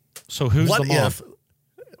 So who's the mom?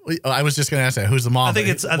 I was just going to ask that. Who's the mom? I think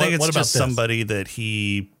it's just somebody that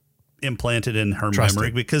he implanted in her Trusting.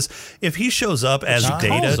 memory, because if he shows up as She Data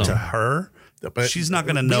calls to him. her, But she's not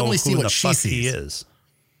going to we know only who see what the she fuck he sees. is.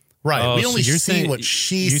 Right. Oh, we so only you're see saying- what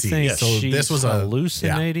she you sees. think So she's this was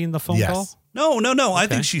hallucinating the phone call? No. I Okay.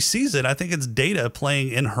 think she sees it. I think it's Data playing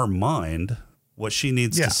in her mind what she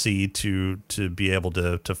needs Yeah. to see to be able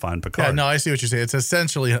to find Picard. Yeah, no, I see what you're saying. It's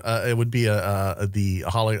essentially it would be the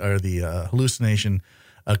hallucination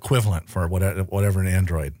equivalent for whatever an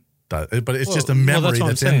android does, but it's just a memory what I'm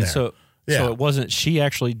that's in saying. there. So it wasn't. She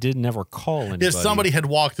actually did never call anybody. If somebody had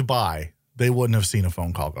walked by, they wouldn't have seen a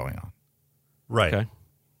phone call going on. Right. Okay.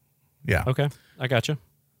 Yeah. Okay. I got you.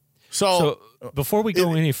 So, So before we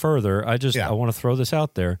go any further, I want to throw this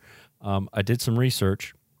out there. I did some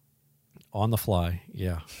research on the fly.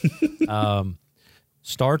 Yeah.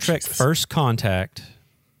 Star Trek First Contact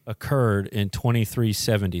occurred in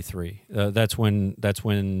 2373. That's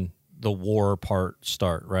when the war part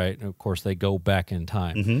start, right? And of course, they go back in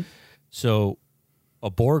time. Mm-hmm. So a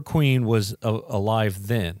Borg Queen was alive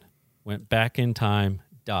then, went back in time,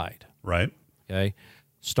 died. Right. Okay.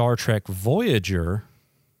 Star Trek Voyager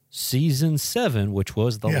season 7, which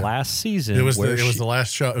was the last season. it was the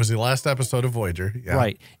last show. It was the last episode of Voyager. Yeah.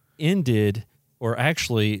 Right. Ended, or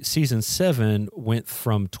actually season 7 went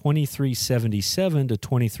from 2377 to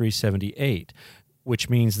 2378, which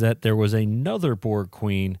means that there was another Borg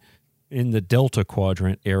Queen in the Delta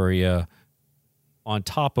Quadrant area on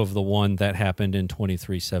top of the one that happened in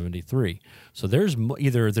 2373. So there's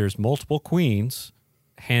either there's multiple queens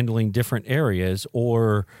handling different areas,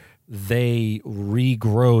 or they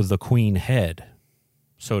regrow the queen head,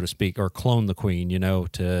 so to speak, or clone the queen,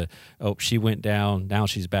 she went down, now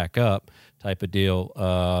she's back up type of deal.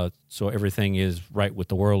 So everything is right with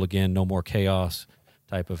the world again, no more chaos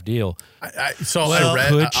type of deal. I Well, read.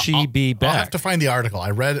 could she be back? I'll have to find the article.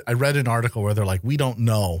 I read an article where they're like, we don't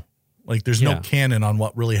know. Like, there's no canon on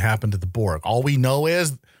what really happened to the Borg. All we know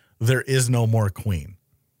is there is no more queen.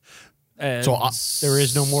 So there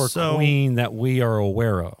is no more queen that we are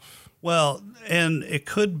aware of. Well, and it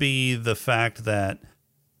could be the fact that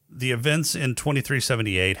the events in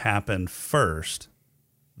 2378 happened first.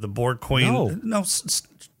 The Borg Queen. No,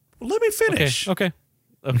 let me finish. Okay.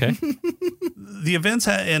 The events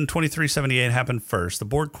in 2378 happened first. The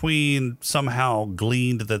Borg Queen somehow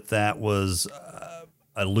gleaned that was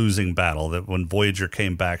a losing battle, that when Voyager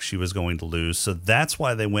came back, she was going to lose. So that's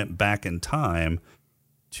why they went back in time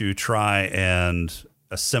to try and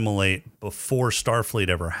assimilate before Starfleet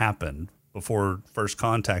ever happened, before First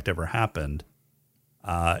Contact ever happened.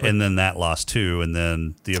 And then that lost too. And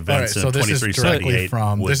then the events in 2378.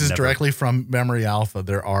 This is directly from Memory Alpha.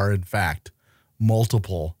 There are, in fact,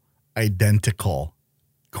 multiple identical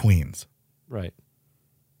queens. Right.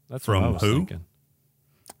 That's from what I was who? thinking.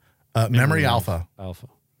 Memory Alpha.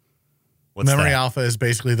 What's Memory that? Alpha is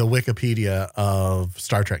basically the Wikipedia of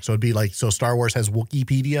Star Trek. So it'd be like, so Star Wars has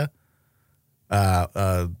Wikipedia.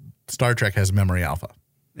 Star Trek has Memory Alpha.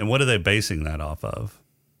 And what are they basing that off of?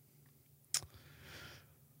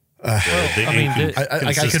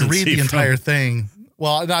 I could read the entire thing.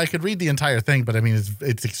 Well, no, I could read the entire thing, but I mean,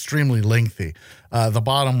 it's extremely lengthy. The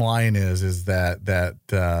bottom line is that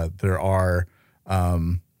there are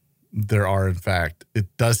in fact,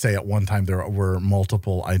 it does say at one time there were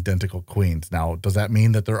multiple identical queens. Now, does that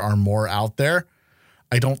mean that there are more out there?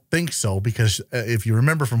 I don't think so, because if you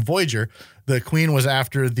remember from Voyager, the queen was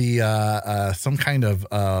after the some kind of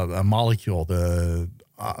a molecule, the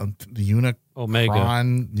Unicron. Omega.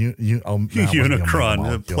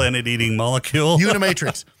 Unicron, a planet-eating molecule.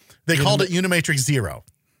 Unimatrix. They called it Unimatrix Zero.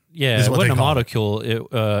 Yeah, is it what wasn't they a call it. molecule.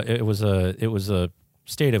 It was a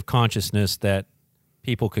state of consciousness that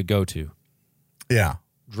people could go to. Yeah.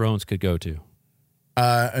 Drones could go to.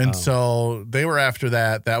 So they were after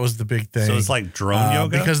that. That was the big thing. So it's like drone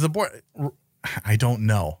yoga? because the Borg. I don't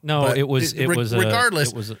know. No, But it was regardless.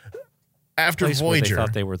 it was a After place where they Voyager,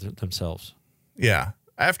 thought they were themselves. yeah.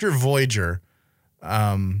 After Voyager,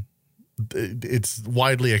 it's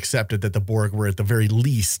widely accepted that the Borg were at the very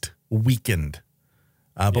least weakened,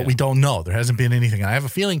 but we don't know. There hasn't been anything. I have a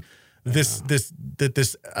feeling this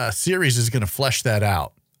series is going to flesh that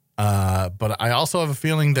out. But I also have a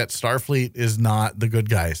feeling that Starfleet is not the good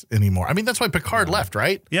guys anymore. I mean, that's why Picard left,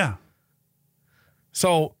 right? Yeah.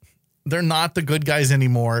 So they're not the good guys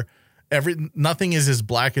anymore. Nothing is as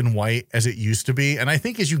black and white as it used to be. And I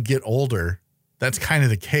think as you get older, that's kind of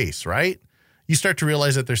the case, right? You start to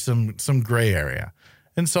realize that there's some gray area.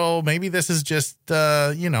 And so maybe this is just,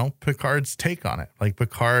 Picard's take on it. Like,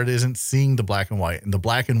 Picard isn't seeing the black and white, and the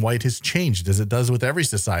black and white has changed as it does with every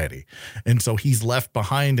society. And so he's left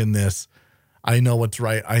behind in this, I know what's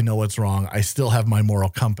right, I know what's wrong, I still have my moral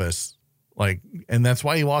compass, Like, and that's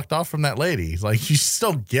why he walked off from that lady. Like, you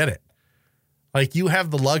still get it. Like, you have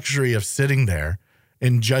the luxury of sitting there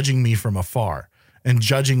and judging me from afar and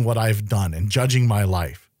judging what I've done and judging my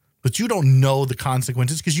life. But you don't know the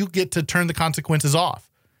consequences because you get to turn the consequences off.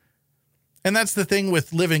 And that's the thing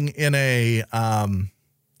with living in a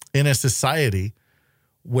society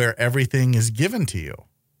where everything is given to you,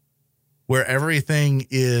 where everything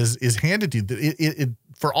is handed to you. It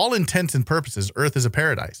for all intents and purposes, Earth is a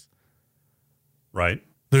paradise. Right.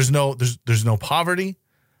 There's no poverty.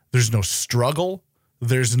 There's no struggle.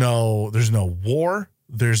 There's no war.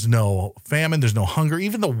 There's no famine. There's no hunger.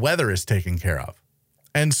 Even the weather is taken care of.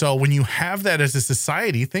 And so when you have that as a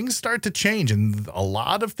society, things start to change, and a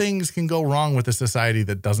lot of things can go wrong with a society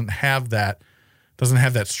that doesn't have that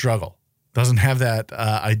struggle, doesn't have that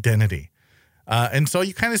identity. And so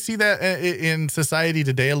you kind of see that in society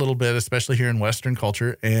today a little bit, especially here in Western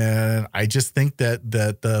culture. And I just think that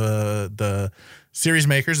the series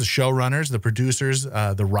makers, the showrunners, the producers,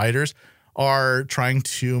 the writers are trying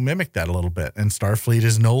to mimic that a little bit. And Starfleet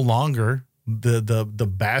is no longer the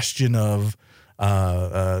bastion of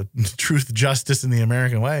truth, justice, in the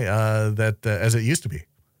American way that as it used to be.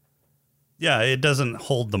 Yeah, it doesn't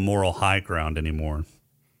hold the moral high ground anymore.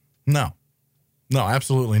 No,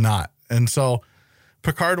 absolutely not. And so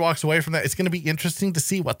Picard walks away from that. It's going to be interesting to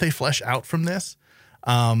see what they flesh out from this.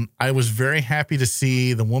 I was very happy to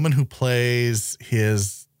see the woman who plays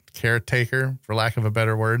his caretaker, for lack of a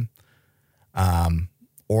better word.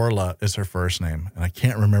 Orla is her first name, and I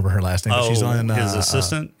can't remember her last name. But she's on his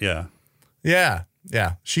assistant. Yeah.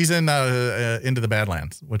 She's in Into the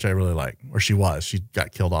Badlands, which I really like. Or she was. She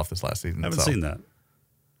got killed off this last season. I haven't seen that.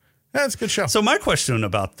 Yeah, it's a good show. So my question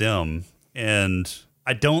about them, and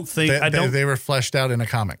I don't think they were fleshed out in a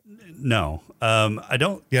comic. No, I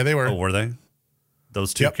don't. Yeah, they were. Oh, were they?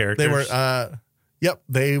 Those two characters. They were.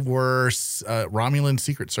 They were Romulan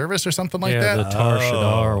Secret Service or something like that. The Tar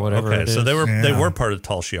Shadar or whatever. Okay, it so is. they were part of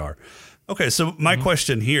Tal Shiar. Okay, so my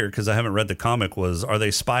question here, because I haven't read the comic, was: are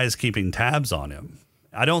they spies keeping tabs on him?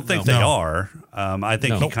 I don't think they are. I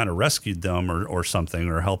think he kind of rescued them or something,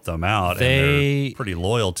 or helped them out, and they're pretty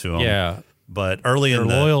loyal to him. Yeah. But They're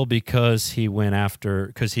loyal because he went after,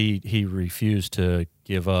 because he refused to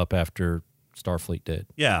give up after Starfleet did.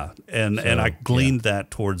 Yeah, and I gleaned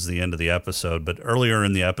that towards the end of the episode, but earlier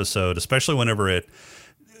in the episode, especially whenever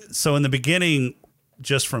so in the beginning,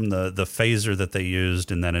 just from the phaser that they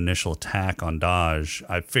used in that initial attack on Daj,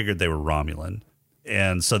 I figured they were Romulan.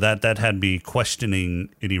 And so that had me questioning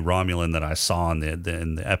any Romulan that I saw in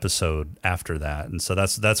the episode after that. And so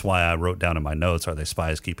that's why I wrote down in my notes, are they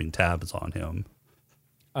spies keeping tabs on him?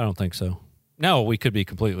 I don't think so. No, we could be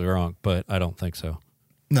completely wrong, but I don't think so.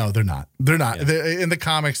 No, they're not. They're not. Yeah. In the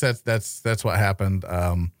comics, that's what happened.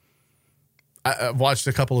 I watched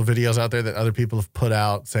a couple of videos out there that other people have put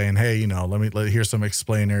out saying, hey, here's some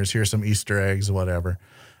explainers, here's some Easter eggs, whatever.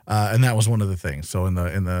 And that was one of the things. So in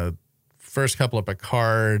the first couple of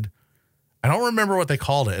Picard, I don't remember what they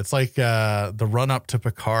called it. It's like the run up to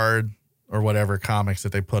Picard or whatever comics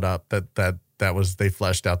that they put up that was, they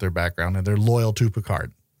fleshed out their background and they're loyal to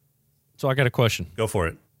Picard. So I got a question. Go for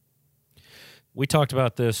it. We talked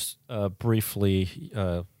about this briefly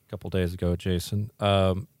a couple days ago, Jason.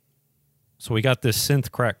 So we got this synth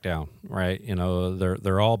crackdown, right?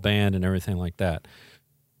 They're all banned and everything like that.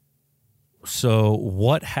 So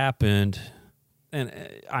what happened? And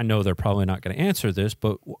I know they're probably not going to answer this,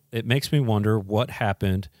 but it makes me wonder what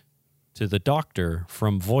happened to the Doctor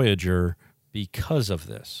from Voyager because of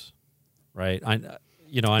this, right? I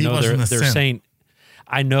know they're saying,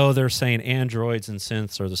 I know they're saying androids and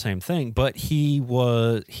synths are the same thing, but he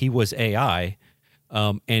was AI,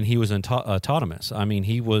 and he was autonomous. I mean,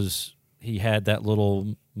 he had that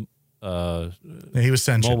little he was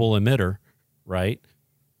sentient. Mobile emitter, right?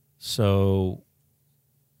 So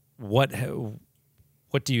what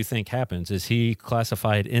do you think happens? Is he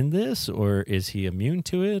classified in this, or is he immune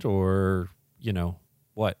to it, or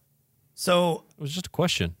what? So it was just a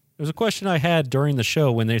question. It was a question I had during the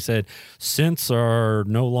show when they said synths are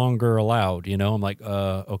no longer allowed. I'm like,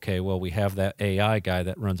 okay, well, we have that AI guy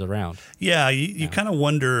that runs around. Yeah, you kind of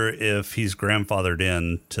wonder if he's grandfathered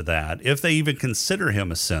in to that. If they even consider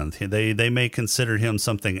him a synth, they may consider him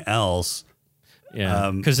something else.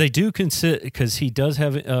 Yeah, because they do consider, because he does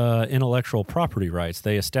have intellectual property rights.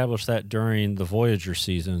 They established that during the Voyager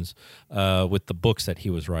seasons with the books that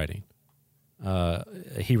he was writing.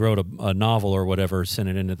 He wrote a novel or whatever, sent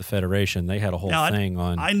it into the Federation. They had a whole thing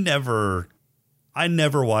on. I never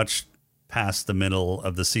watched past the middle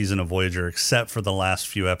of the season of Voyager, except for the last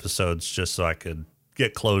few episodes, just so I could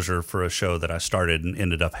get closure for a show that I started and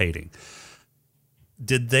ended up hating.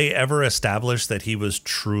 did they ever establish that he was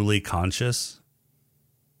truly conscious?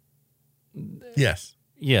 Yes.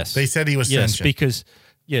 Yes. They said he was sentient.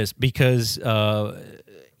 because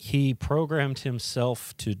he programmed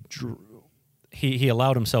himself to he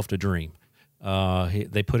allowed himself to dream.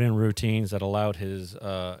 They put in routines that allowed his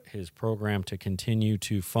program to continue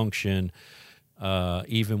to function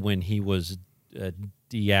even when he was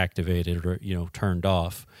deactivated or turned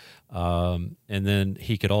off, and then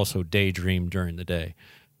he could also daydream during the day,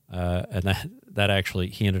 and that actually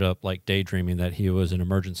he ended up like daydreaming that he was an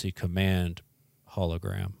emergency command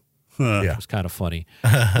hologram. Yeah. Which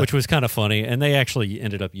was kind of funny, and they actually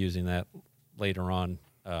ended up using that later on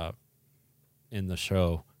in the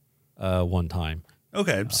show one time.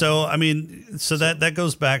 Okay, so I mean, so that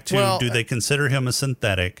goes back to, do they consider him a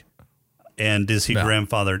synthetic, and is he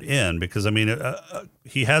grandfathered in? Because I mean,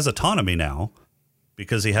 he has autonomy now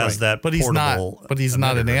because he has that. But he's portable not. But he's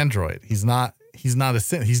not an emitter. android. He's not He's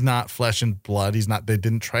not flesh and blood. He's not. They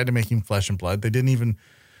didn't try to make him flesh and blood. They didn't even.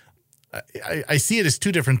 I see it as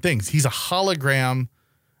two different things. He's a hologram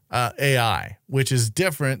AI, which is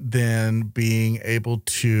different than being able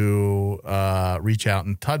to reach out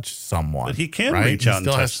and touch someone. But he can right? reach He out and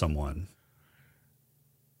still touch has- someone.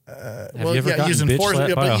 Have you ever gotten bitch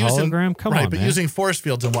slapped by a hologram? Come on, but man. using force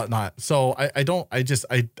fields and whatnot. So I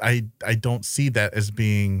don't see that as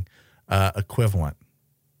being equivalent.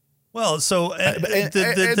 Well, so the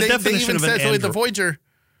They definition even of an said, so in the android. Voyager.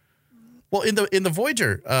 Well, in the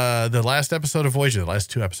Voyager, the last episode of Voyager, the last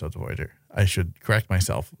two episodes of Voyager, I should correct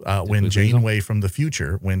myself. When Janeway from the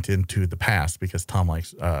future went into the past, because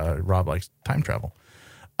Rob likes time travel.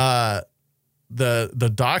 The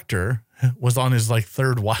doctor was on his like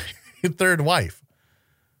third wife. He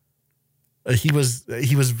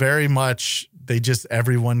was very much.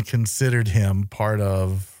 Everyone considered him part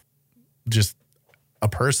of just a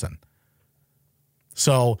person.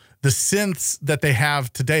 So the synths that they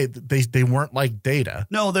have today, they weren't like Data.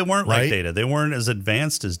 No, they weren't right? like Data. They weren't as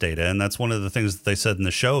advanced as Data, and that's one of the things that they said in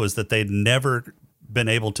the show is that they'd never been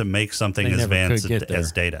able to make something They as never advanced could get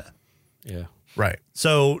as there. Data. Yeah. Right.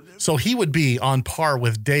 So he would be on par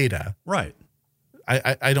with Data. right,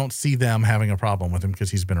 I don't see them having a problem with him because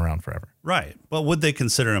he's been around forever. right. But would they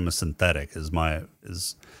consider him a synthetic?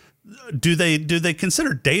 Do they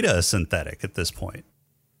consider Data a synthetic at this point?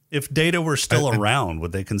 If Data were still around,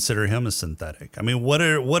 would they consider him a synthetic? I mean, what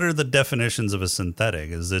are the definitions of a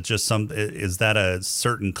synthetic? Is it just is that a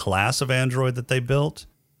certain class of android that they built?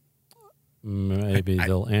 Maybe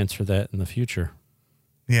they'll answer that in the future.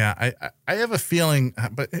 Yeah, I have a feeling,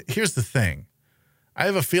 but here's the thing. I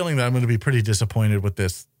have a feeling that I'm going to be pretty disappointed with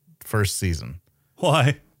this first season.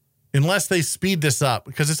 Why? Unless they speed this up,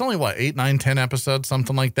 because it's only, 8, 9, 10 episodes,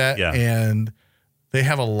 something like that. Yeah. And they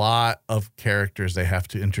have a lot of characters they have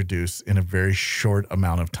to introduce in a very short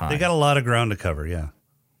amount of time. They got a lot of ground to cover, yeah.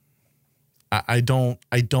 I don't,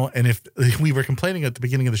 and if we were complaining at the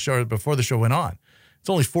beginning of the show, before the show went on, it's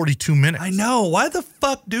only 42 minutes. I know. Why the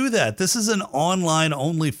fuck do that? This is an online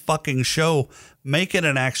only fucking show. Make it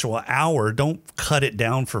an actual hour. Don't cut it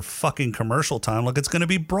down for fucking commercial time like it's going to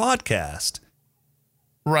be broadcast.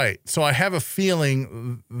 Right. So I have a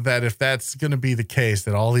feeling that if that's going to be the case,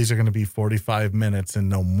 that all these are going to be 45 minutes and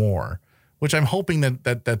no more, which I'm hoping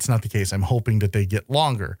that's not the case. I'm hoping that they get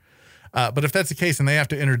longer. But if that's the case, and they have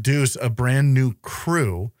to introduce a brand new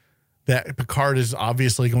crew that Picard is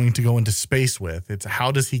obviously going to go into space with, it's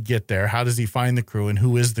how does he get there? How does he find the crew, and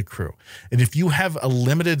who is the crew? And if you have a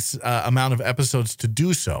limited amount of episodes to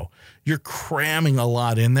do so, you're cramming a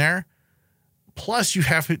lot in there. Plus, you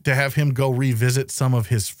have to have him go revisit some of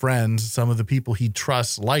his friends, some of the people he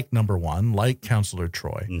trusts, like Number One, like Counselor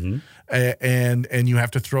Troy. Mm-hmm. And you have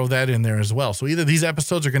to throw that in there as well. So either these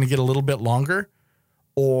episodes are going to get a little bit longer,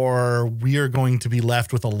 or we are going to be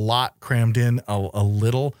left with a lot crammed in a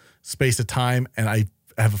little space of time. And I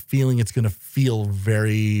have a feeling it's going to feel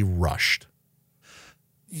very rushed.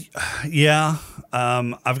 Yeah.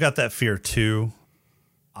 I've got that fear too.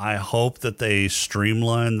 I hope that they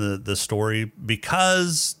streamline the story,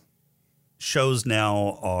 because shows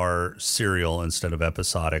now are serial instead of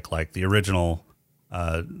episodic, like the original,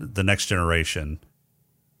 The Next Generation.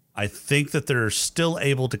 I think that they're still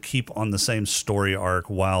able to keep on the same story arc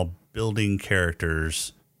while building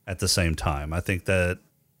characters at the same time. I think that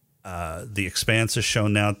The Expanse is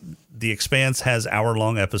shown now. The Expanse has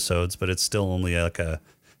hour-long episodes, but it's still only like a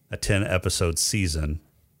 10-episode season.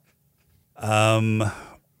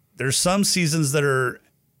 There's some seasons that are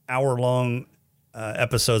hour-long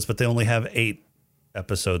episodes, but they only have 8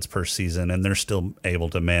 episodes per season, and they're still able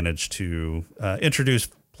to manage to introduce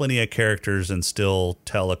plenty of characters and still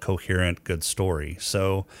tell a coherent, good story.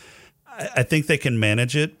 So I think they can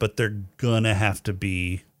manage it, but they're going to have to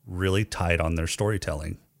be really tight on their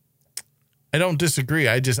storytelling. I don't disagree.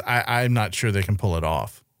 I'm not sure they can pull it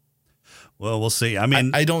off. Well, we'll see. I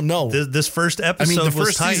mean, I don't know. This first episode the first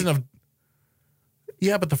was tight. season of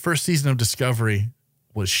but the first season of Discovery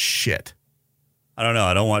was shit. I don't know.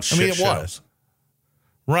 I don't watch shit it shows. was.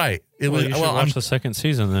 Right. It was. You should watch the second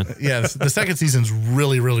season then. Yeah, the second season's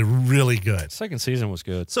really, really, really good. Second season was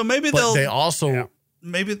good. So maybe But they also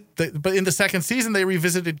maybe but in the second season they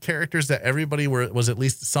revisited characters that everybody was at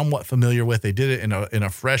least somewhat familiar with. They did it in a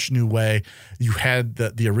fresh new way. You had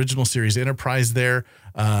the original series Enterprise there.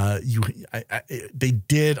 They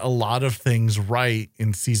did a lot of things right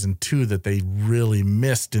in season 2 that they really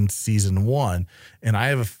missed in season 1, and I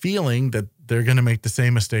have a feeling that they're going to make the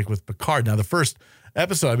same mistake with Picard. Now, the first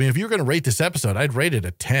episode, I mean, if you were going to rate this episode, I'd rate it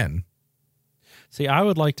a 10. See, I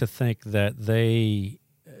would like to think that they,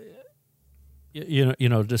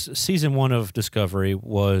 just season 1 of Discovery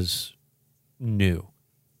was new.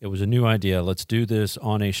 It was a new idea. Let's do this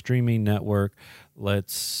on a streaming network.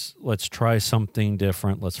 Let's try something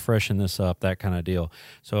different. Let's freshen this up, that kind of deal.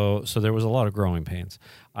 So there was a lot of growing pains.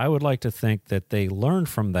 I would like to think that they learned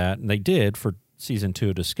from that, and they did for season 2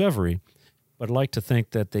 of Discovery, but I'd like to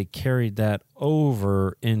think that they carried that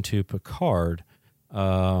over into Picard.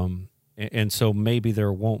 And so maybe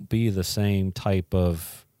there won't be the same type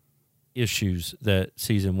of issues that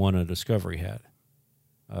season 1 of Discovery had.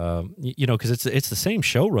 Because it's the same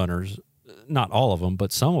showrunners, not all of them,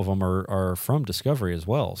 but some of them are from Discovery as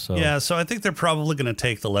well. So yeah, so I think they're probably going to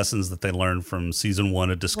take the lessons that they learned from season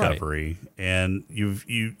 1 of Discovery, right. And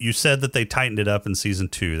you said that they tightened it up in season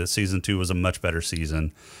 2. That season 2 was a much better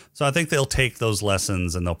season. So I think they'll take those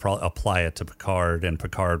lessons and they'll probably apply it to Picard, and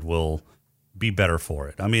Picard will be better for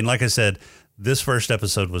it. I mean, like I said, this first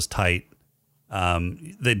episode was tight.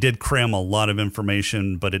 They did cram a lot of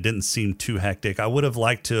information, but it didn't seem too hectic. I would have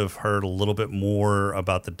liked to have heard a little bit more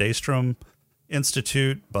about the Daystrom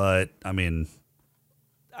Institute, but I mean,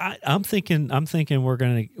 I'm thinking we're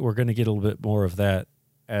gonna get a little bit more of that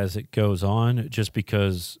as it goes on, just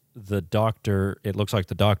because it looks like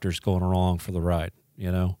the doctor's going along for the ride,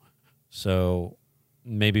 so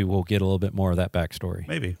maybe we'll get a little bit more of that backstory.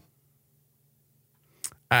 Maybe.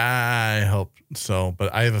 I hope so,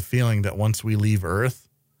 but I have a feeling that once we leave Earth,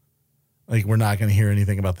 we're not going to hear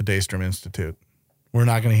anything about the Daystrom Institute. We're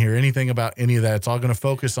not going to hear anything about any of that. It's all going to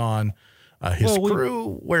focus on his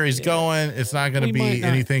crew, where he's going. It's not going to be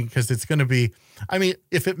anything, because it's going to be. I mean,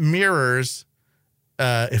 if it mirrors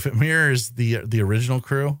the original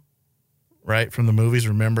crew, right, from the movies.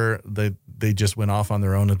 Remember, they just went off on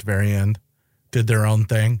their own at the very end, did their own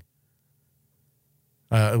thing.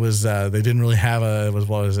 It was they didn't really have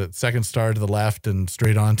second star to the left and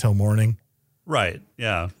straight on till morning. Right.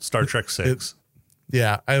 Yeah. Star Trek 6.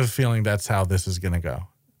 I have a feeling that's how this is going to go.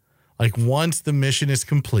 Once the mission is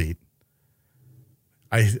complete,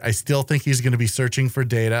 I still think he's going to be searching for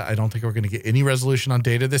Data. I don't think we're going to get any resolution on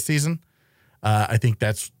Data this season. I think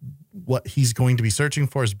that's what he's going to be searching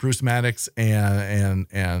for, is Bruce Maddox and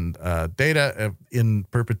Data in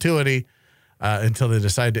perpetuity. Until they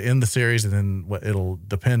decide to end the series, and then it'll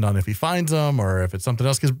depend on if he finds them or if it's something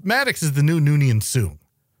else. Because Maddox is the new Noonien Soong.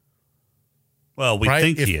 Well, we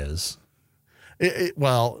think he is.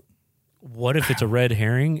 What if it's a red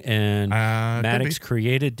herring and Maddox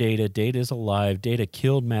created Data? Data is alive. Data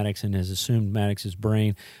killed Maddox and has assumed Maddox's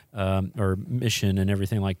brain or mission and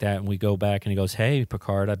everything like that. And we go back and he goes, "Hey,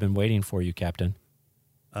 Picard, I've been waiting for you, Captain."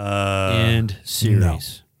 End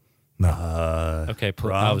series. No. Okay,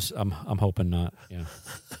 I'm hoping not. Yeah.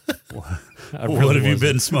 What have you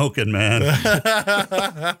been smoking, man?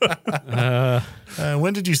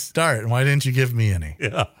 When did you start, and why didn't you give me any?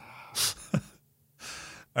 Yeah.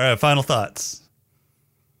 All right, final thoughts.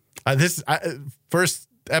 First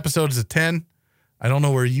episode is a 10. I don't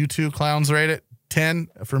know where you two clowns rate it. 10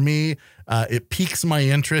 for me. It piques my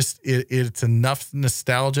interest. It's enough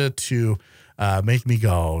nostalgia to make me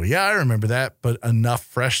go, yeah, I remember that, but enough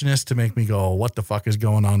freshness to make me go, what the fuck is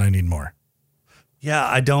going on? I need more. Yeah,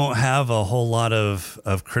 I don't have a whole lot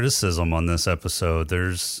of criticism on this episode.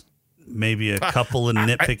 There's maybe a couple of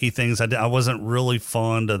nitpicky things. I wasn't really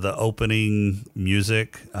fond of the opening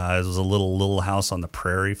music. It was a little House on the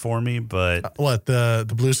Prairie for me, but what, the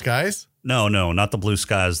Blue Skies? No, not the Blue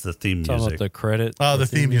Skies. The theme music. The credit. Oh, the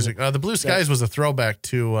theme music. The Blue Skies was a throwback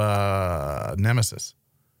to Nemesis.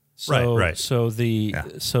 Right. So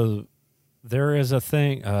there is a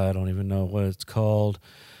thing. I don't even know what it's called.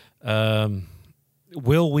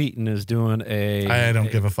 Will Wheaton is doing I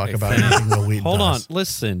don't give a fuck about anything Will Wheaton Hold does. on,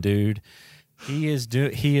 listen, dude. He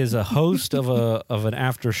is a host of an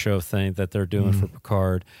after show thing that they're doing for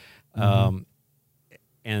Picard.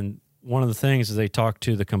 And one of the things is they talked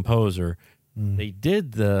to the composer. They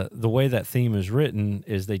did the way that theme is written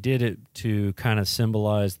is they did it to kind of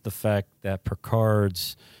symbolize the fact that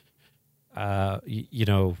Picard's,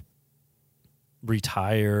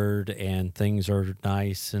 retired and things are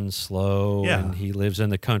nice and slow, and he lives in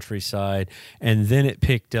the countryside. And then it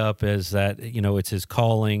picked up as that, it's his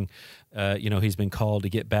calling. He's been called to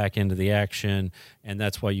get back into the action, and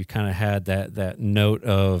that's why you kind of had that note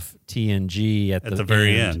of TNG at the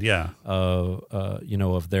very end. Yeah.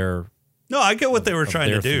 Of their. No, I get what they were trying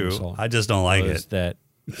to do. Song. I just don't like it. That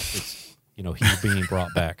it's, he's being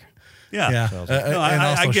brought back. Yeah. So I was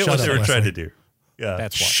I get what they were trying to do. Yeah.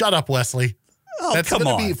 That's why. Shut up, Wesley. Oh, That's come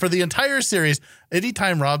going on. to be for the entire series.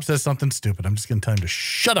 Anytime Rob says something stupid, I'm just going to tell him to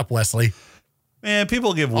shut up, Wesley. Man,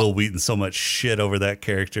 people give Will Wheaton so much shit over that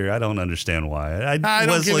character. I don't understand why. I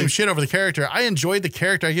don't give him shit over the character. I enjoyed the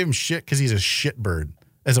character. I give him shit because he's a shitbird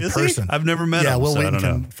as a person. I've never met him. Yeah, Will so I Wheaton don't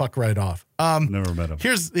know. can fuck right off. Never met him.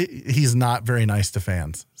 He's not very nice to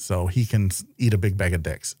fans, so he can eat a big bag of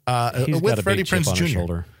dicks. He's with got a Freddie big chip Prinze on Jr. his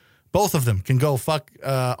shoulder. Both of them can go fuck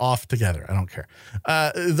off together. I don't care.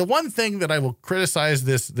 The one thing that I will criticize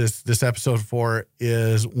this episode for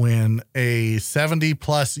is when a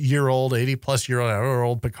 70-plus-year-old,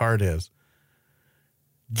 80-plus-year-old Picard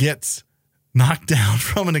gets knocked down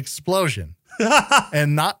from an explosion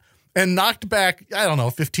and knocked back, I don't know,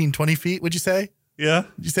 15, 20 feet, would you say? Yeah.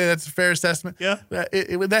 Would you say that's a fair assessment? Yeah.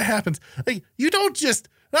 When that happens, like, you don't just...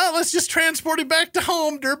 No, let's just transport him back to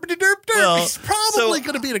home. Derpity derp derp. Well, He's probably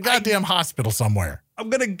going to be in a goddamn hospital somewhere. I'm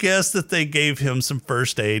gonna guess that they gave him some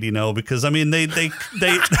first aid, because I mean they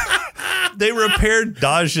they repaired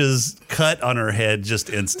Daj's cut on her head just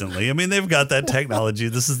instantly. I mean they've got that technology.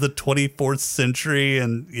 This is the 24th century,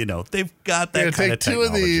 and they've got that kind of technology. Two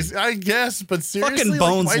of these, I guess, but seriously, Fucking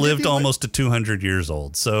Bones why did lived he almost to 200 years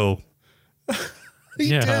old, so He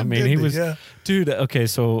Yeah, did, I mean, didn't he was, Yeah. dude. Okay,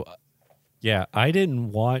 so yeah, I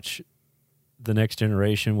didn't watch The Next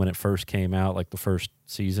Generation when it first came out, like the first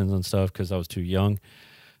seasons and stuff, because I was too young.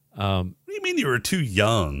 what do you mean you were too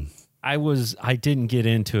young? I didn't get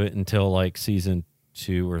into it until like season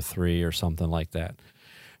 2 or 3 or something like that.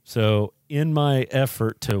 So in my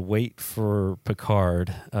effort to wait for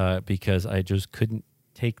Picard, because I just couldn't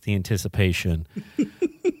take the anticipation,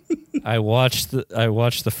 I watched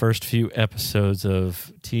the first few episodes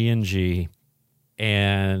of TNG,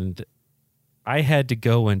 and I had to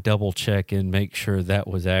go and double check and make sure that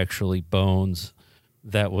was actually Bones.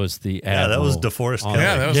 That was the Yeah, that was Admiral DeForest on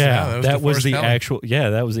Kelly. it. that was the DeForest Kelly. actual. Yeah,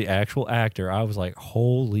 that was the actual actor. I was like,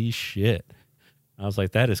 holy shit! I was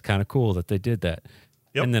like, that is kind of cool that they did that.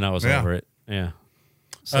 Yep. And then I was Yeah. over it. Yeah.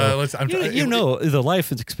 So the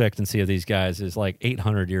life expectancy of these guys is like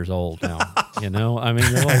 800 years old now. I mean,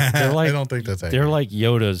 I don't think that's accurate. they're like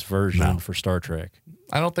Yoda's version for Star Trek.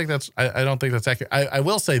 I don't think that's accurate. I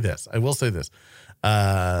will say this.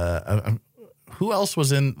 Who else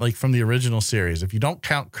was in, like, from the original series? If you don't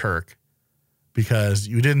count Kirk, because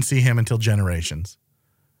you didn't see him until Generations.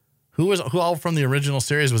 Who all from the original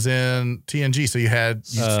series was in TNG? So you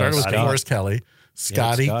started with Scotty. DeForest Kelly,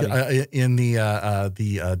 Scotty, Scotty. In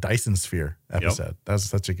the Dyson Sphere episode. Yep. That was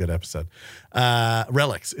such a good episode.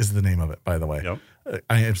 Relics is the name of it, by the way. Yep.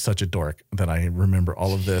 I am such a dork that I remember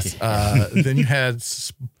all of this. Then you had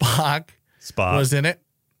Spock was in it.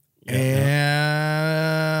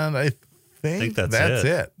 And I think that's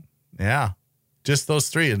it. Yeah. Just those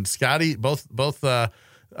three. And Scotty, both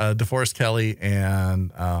DeForest Kelly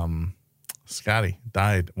and Scotty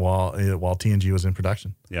died while TNG was in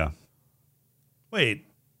production. Yeah. Wait,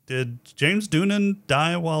 did James Doonan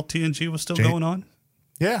die while TNG was still going on?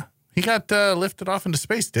 Yeah. He got lifted off into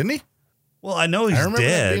space, didn't he? Well, I know he's I remember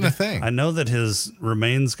dead. that being a thing. I know that his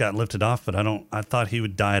remains got lifted off, but I thought he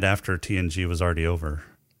would died after TNG was already over.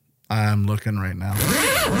 I'm looking right now.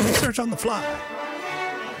 Research on the fly.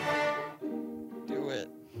 Do it.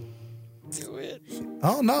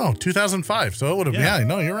 Oh, no. 2005. So it would have been. Yeah. Yeah,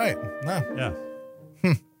 no, you're right. No.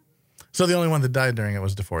 Yeah. So the only one that died during it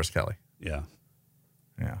was DeForest Kelly. Yeah.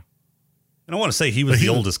 Yeah. And I want to say he was But the he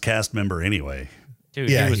was- oldest cast member anyway. Dude,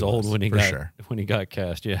 Yeah, he was he old was, when he for got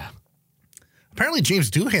cast. Yeah. Apparently, James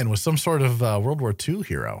Doohan was some sort of World War II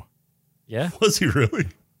hero. Yeah. Was he really?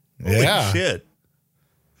 Yeah. Holy shit.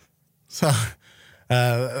 So,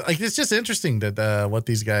 it's just interesting that what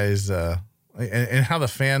these guys and how the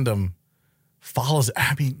fandom follows.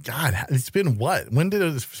 I mean, God, it's been what? When did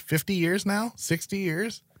it? 50 years now? 60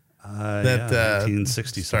 years? That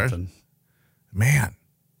 1960 something. Man.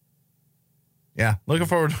 Yeah, looking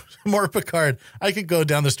forward to more Picard. I could go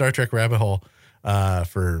down the Star Trek rabbit hole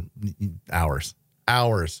for hours,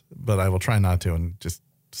 but I will try not to and just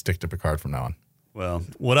stick to Picard from now on. Well,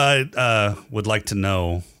 what I would like to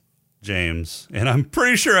know, James, and I'm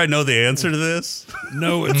pretty sure I know the answer to this.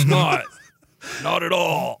 No, it's not. Not at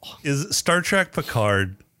all. Is Star Trek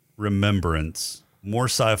Picard Remembrance more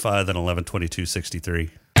sci-fi than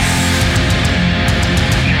 11/22/63?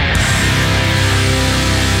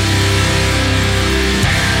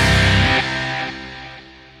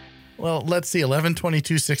 Well, let's see.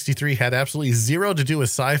 11/22/63 had absolutely zero to do with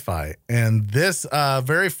sci-fi. And this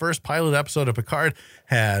very first pilot episode of Picard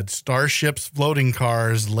had starships, floating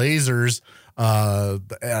cars, lasers,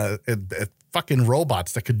 fucking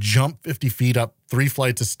robots that could jump 50 feet up 3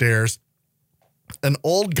 flights of stairs. An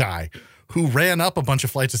old guy who ran up a bunch of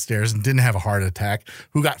flights of stairs and didn't have a heart attack,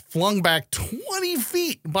 who got flung back 20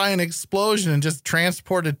 feet by an explosion and just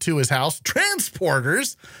transported to his house.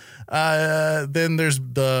 Transporters. Then there's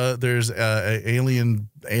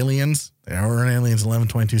aliens. There were aliens.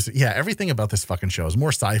 11/22. Yeah, everything about this fucking show is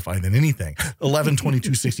more sci-fi than anything.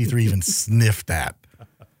 11/22/63 even sniffed that.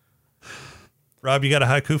 Rob, you got a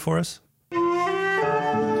haiku for us?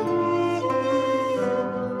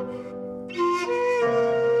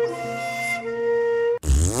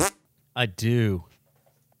 I do.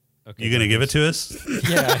 Okay, You gonna give it to us?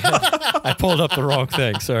 Yeah, I pulled up the wrong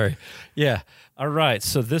thing. Sorry. Yeah. All right.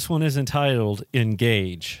 So this one is entitled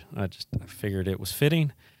 "Engage." I figured it was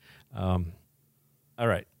fitting. All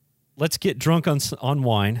right. Let's get drunk on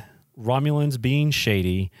wine. Romulans being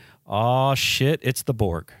shady. Aw, shit! It's the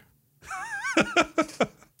Borg.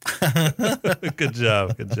 Good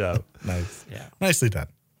job. Good job. Nice. Yeah. Nicely done.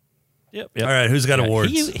 Yep. All right. Who's got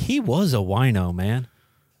awards? He was a wino, man.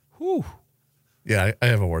 Whew. Yeah, I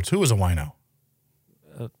have awards. Who was a wino?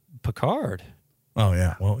 Picard. Oh,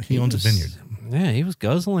 yeah. Well, he owns a vineyard. Yeah, he was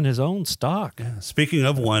guzzling his own stock. Yeah. Speaking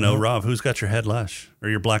of wino, Rob, who's got your head lush or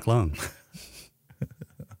your black lung?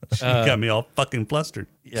 You got me all fucking flustered.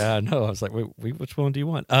 Yeah, I know. I was like, wait, which one do you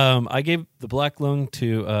want? I gave the black lung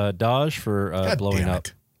to Dodge for God blowing damn up.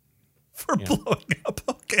 it. For blowing up.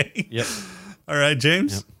 Okay. Yep. All right,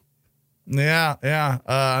 James. Yep. Yeah.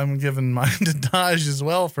 I'm giving mine to Dodge as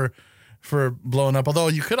well for blowing up. Although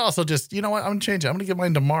you could also just, you know what? I'm going to change it. I'm going to give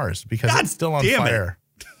mine to Mars because God it's still on damn it. fire.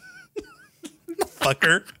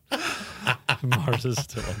 Fucker. Mars is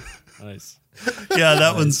still nice. Yeah,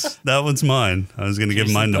 that one's mine. I was going to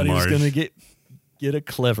give mine to Mars. He's going to get a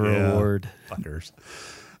clever award. Fuckers.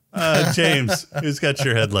 James, who's got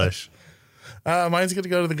your head lush? Mine's going to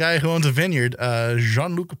go to the guy who owns a vineyard,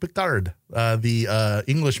 Jean-Luc Picard, the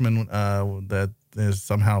Englishman that is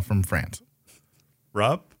somehow from France.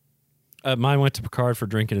 Rob? Mine went to Picard for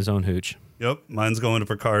drinking his own hooch. Yep. Mine's going to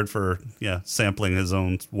Picard for, sampling his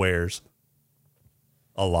own wares.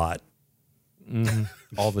 A lot. Mm-hmm.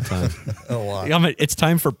 All the time. A lot. I mean, it's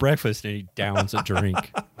time for breakfast and he downs a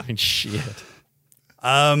drink. I mean, shit.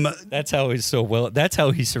 That's how he's so well. That's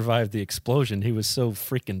how he survived the explosion. He was so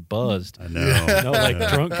freaking buzzed. I know. You know, like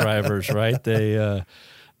drunk drivers, right? They,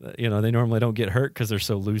 they normally don't get hurt because they're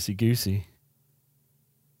so loosey goosey.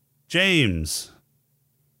 James,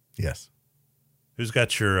 Yes. who's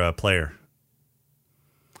got your player?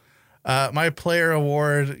 My player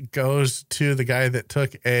award goes to the guy that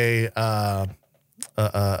took a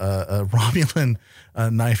Romulan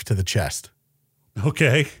knife to the chest.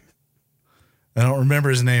 Okay. I don't remember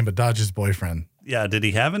his name, but Dodge's boyfriend. Yeah. Did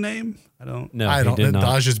he have a name? I don't. No, I don't. he did not.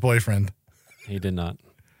 Dodge's boyfriend, He did not.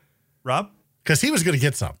 Rob? because he was going to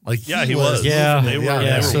get some. Like, Yeah, he was. Yeah. They were, Yeah,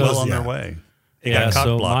 they were so- well on their way. He got cock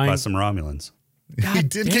blocked by some Romulans. He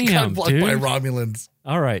did get damn, blocked by dude. Romulans.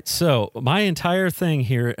 All right. So my entire thing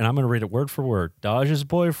here, and I'm going to read it word for word. Dodge's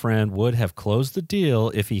boyfriend would have closed the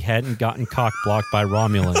deal if he hadn't gotten cock blocked by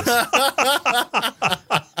Romulans.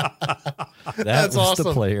 That's was awesome.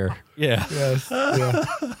 the player. Yeah. Yes. Yeah.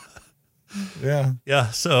 Yeah. Yeah.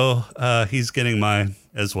 So he's getting mine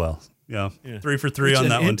as well. Yeah. 3 for 3 on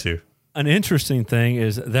that one, too. An interesting thing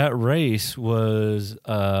is that race was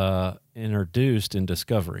introduced in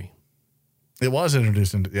Discovery. It was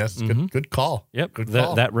introduced into, yes. Good call. Yep. Good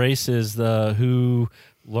call. That race is who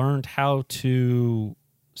learned how to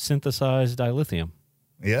synthesize dilithium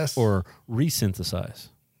Yes. or resynthesize.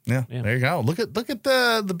 Yeah. Yeah. There you go. Look at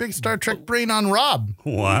the big Star Trek brain on Rob.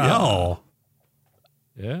 Wow.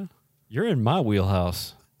 Yeah. You're in my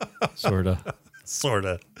wheelhouse, sort of. Sort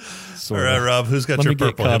of. All right, Rob, who's got Let your me get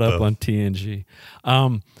purple caught hippo? up on TNG.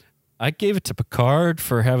 I gave it to Picard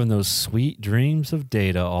for having those sweet dreams of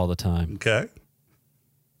Data all the time. Okay.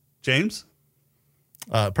 James?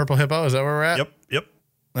 Purple Hippo, is that where we're at? Yep.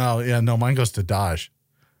 Oh, yeah. No, mine goes to Dodge.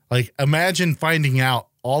 Like, imagine finding out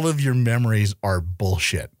all of your memories are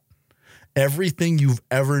bullshit. Everything you've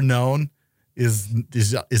ever known is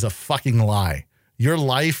a fucking lie. your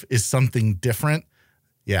life is something different,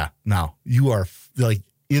 yeah, no, you are like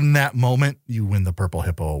in that moment, you win the Purple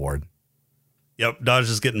Hippo Award. Yep, Dodge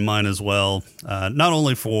is getting mine as well. Not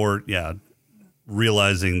only for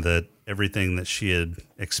realizing that everything that she had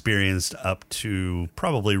experienced up to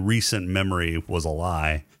probably recent memory was a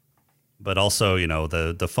lie, but also, you know,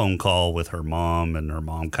 the phone call with her mom and her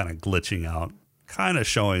mom kind of glitching out, kind of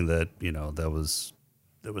showing that, you know, there was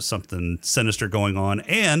something sinister going on.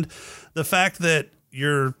 And the fact that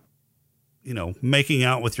you're, you know, making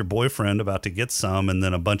out with your boyfriend about to get some, and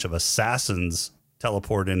then a bunch of assassins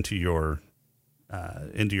teleport into your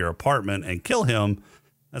apartment and kill him,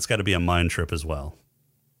 that's got to be a mind trip as well.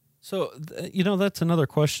 So, you know, that's another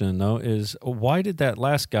question, though, is why did that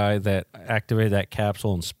last guy that activated that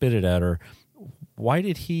capsule and spit it at her, why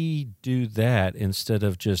did he do that instead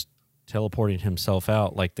of just teleporting himself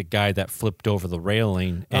out like the guy that flipped over the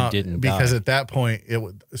railing and didn't die? Because at that point,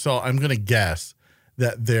 so I'm going to guess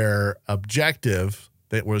that their objective,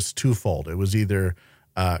 that was twofold. It was either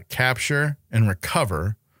capture and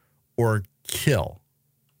recover or kill.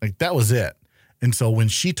 Like, that was it. And so when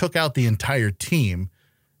she took out the entire team,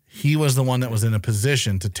 he was the one that was in a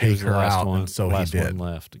position to take her out, and so he did. One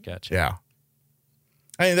left. Gotcha. Yeah.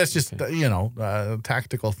 I mean, that's just,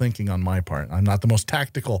 tactical thinking on my part. I'm not the most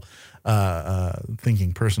tactical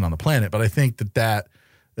thinking person on the planet, but I think that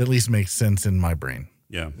at least makes sense in my brain.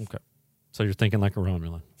 Yeah. Okay. So you're thinking like a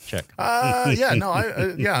Romulan. Check. Yeah, no,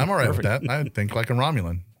 I'm all right with that. I think like a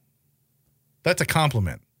Romulan. That's a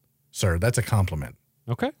compliment, sir. That's a compliment.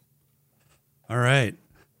 Okay. All right.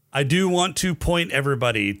 I do want to point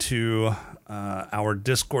everybody to our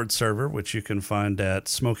Discord server, which you can find at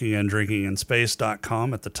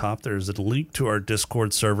smokinganddrinkinginspace.com. At the top, there's a link to our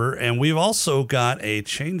Discord server. And we've also got a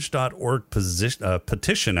change.org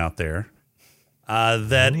petition out there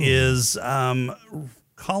that is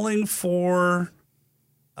calling for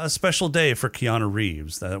a special day for Keanu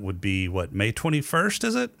Reeves. That would be, May 21st,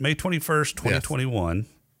 is it? May 21st, 2021. Yes.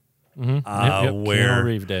 Mm-hmm. Where Keanu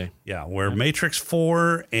Reeves Day. Yeah, where Matrix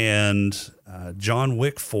 4 and John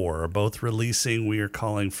Wick 4 are both releasing. We are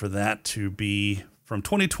calling for that to be from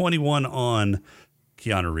 2021 on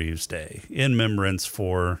Keanu Reeves Day, in remembrance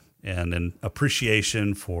for and in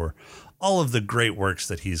appreciation for all of the great works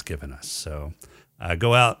that he's given us. So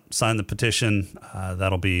go out, sign the petition.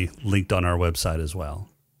 That'll be linked on our website as well.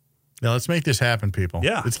 Now let's make this happen, people.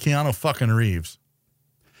 Yeah. It's Keanu fucking Reeves.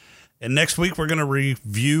 And next week, we're going to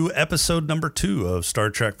review episode number 2 of Star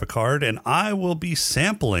Trek Picard, and I will be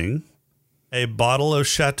sampling a bottle of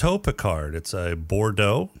Chateau Picard. It's a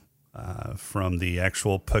Bordeaux from the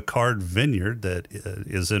actual Picard vineyard that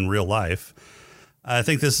is in real life. I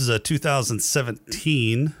think this is a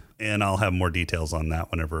 2017, and I'll have more details on that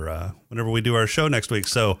whenever we do our show next week.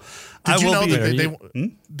 So Did you know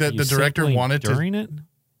that the director wanted during it?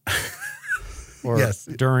 Or yes,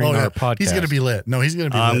 during our podcast. He's going to be lit. No, he's going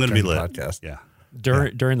to be lit. I'm going to be lit. Podcast. Yeah.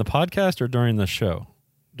 During the podcast or during the show?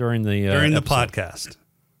 During the podcast.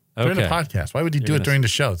 During the podcast. Why would you do it during the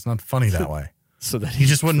show? It's not funny that way. So that he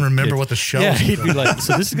just wouldn't remember what the show is. Yeah, he'd be like,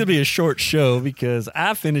 so this is going to be a short show because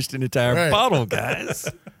I finished an entire bottle, guys.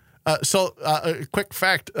 A quick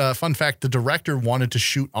fact, fun fact, the director wanted to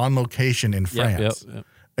shoot on location in France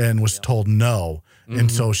and was told no. Mm-hmm.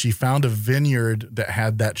 And so she found a vineyard that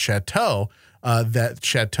had that chateau. That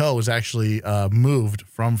chateau was actually moved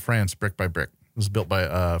from France brick by brick. It was built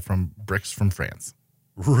by from bricks from France.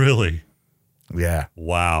 Really? Yeah.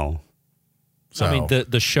 Wow. So, I mean,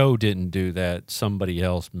 the show didn't do that. Somebody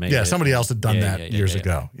else made it. Yeah, somebody else had done that years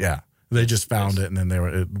ago. Yeah. They just found it, and then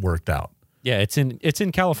it worked out. Yeah, it's in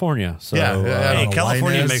California. So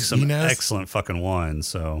California makes some excellent fucking wine.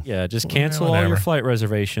 So just cancel all your flight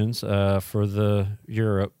reservations for the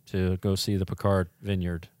Europe to go see the Picard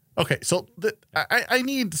vineyard. Okay, so I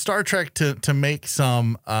need Star Trek to make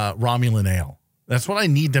some Romulan ale. That's what I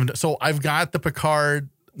need them to. So I've got the Picard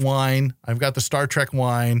wine. I've got the Star Trek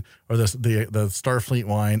wine, or the Starfleet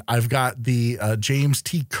wine. I've got the James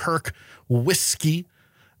T. Kirk whiskey.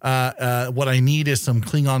 What I need is some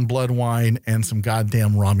Klingon blood wine and some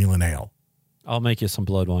goddamn Romulan ale. I'll make you some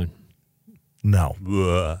blood wine. No.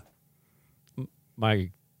 Ugh.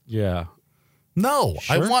 No,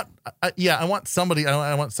 sure? I want somebody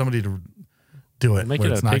to do it. Make where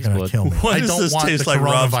it it's not going to kill me. Why does don't this want taste the like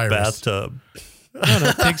Rob's coronavirus. bathtub?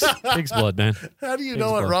 No, pig's blood, man. How do you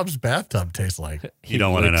know what Rob's bathtub tastes like? You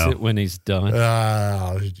don't want to know. It when he's done.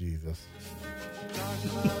 Oh, Jesus.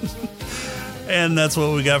 And that's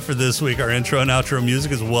what we got for this week. Our intro and outro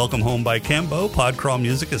music is Welcome Home by Cambo. Podcrawl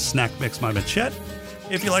music is Snack Mix by Machette.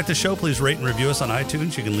 If you like the show, please rate and review us on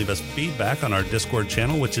iTunes. You can leave us feedback on our Discord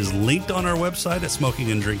channel, which is linked on our website at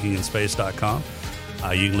smokinganddrinkinginspace.com.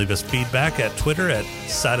 You can leave us feedback at Twitter at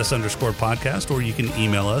 @Satis_podcast, or you can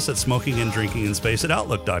email us at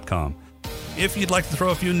smokinganddrinkinginspace@outlook.com. If you'd like to throw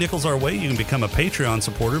a few nickels our way, you can become a Patreon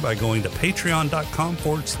supporter by going to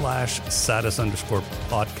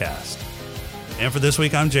patreon.com/Satis_podcast. And for this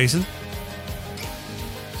week, I'm Jason.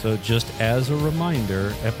 So just as a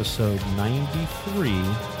reminder, episode 93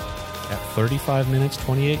 at 35 minutes,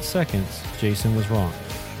 28 seconds, Jason was wrong.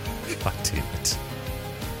 God damn it.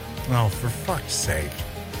 Oh, for fuck's sake.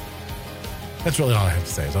 That's really all I have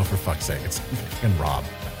to say is, oh, for fuck's sake. It's fucking Rob.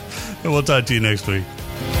 And we'll talk to you next week.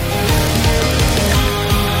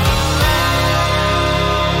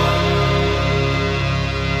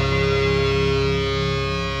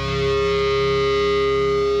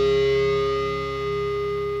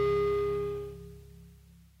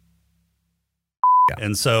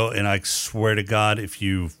 And I swear to God, if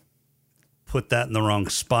you put that in the wrong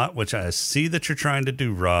spot, which I see that you're trying to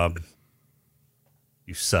do, Rob,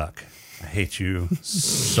 you suck. I hate you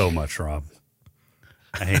so much, Rob.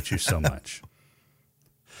 I hate you so much.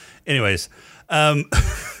 Anyways,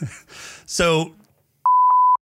 so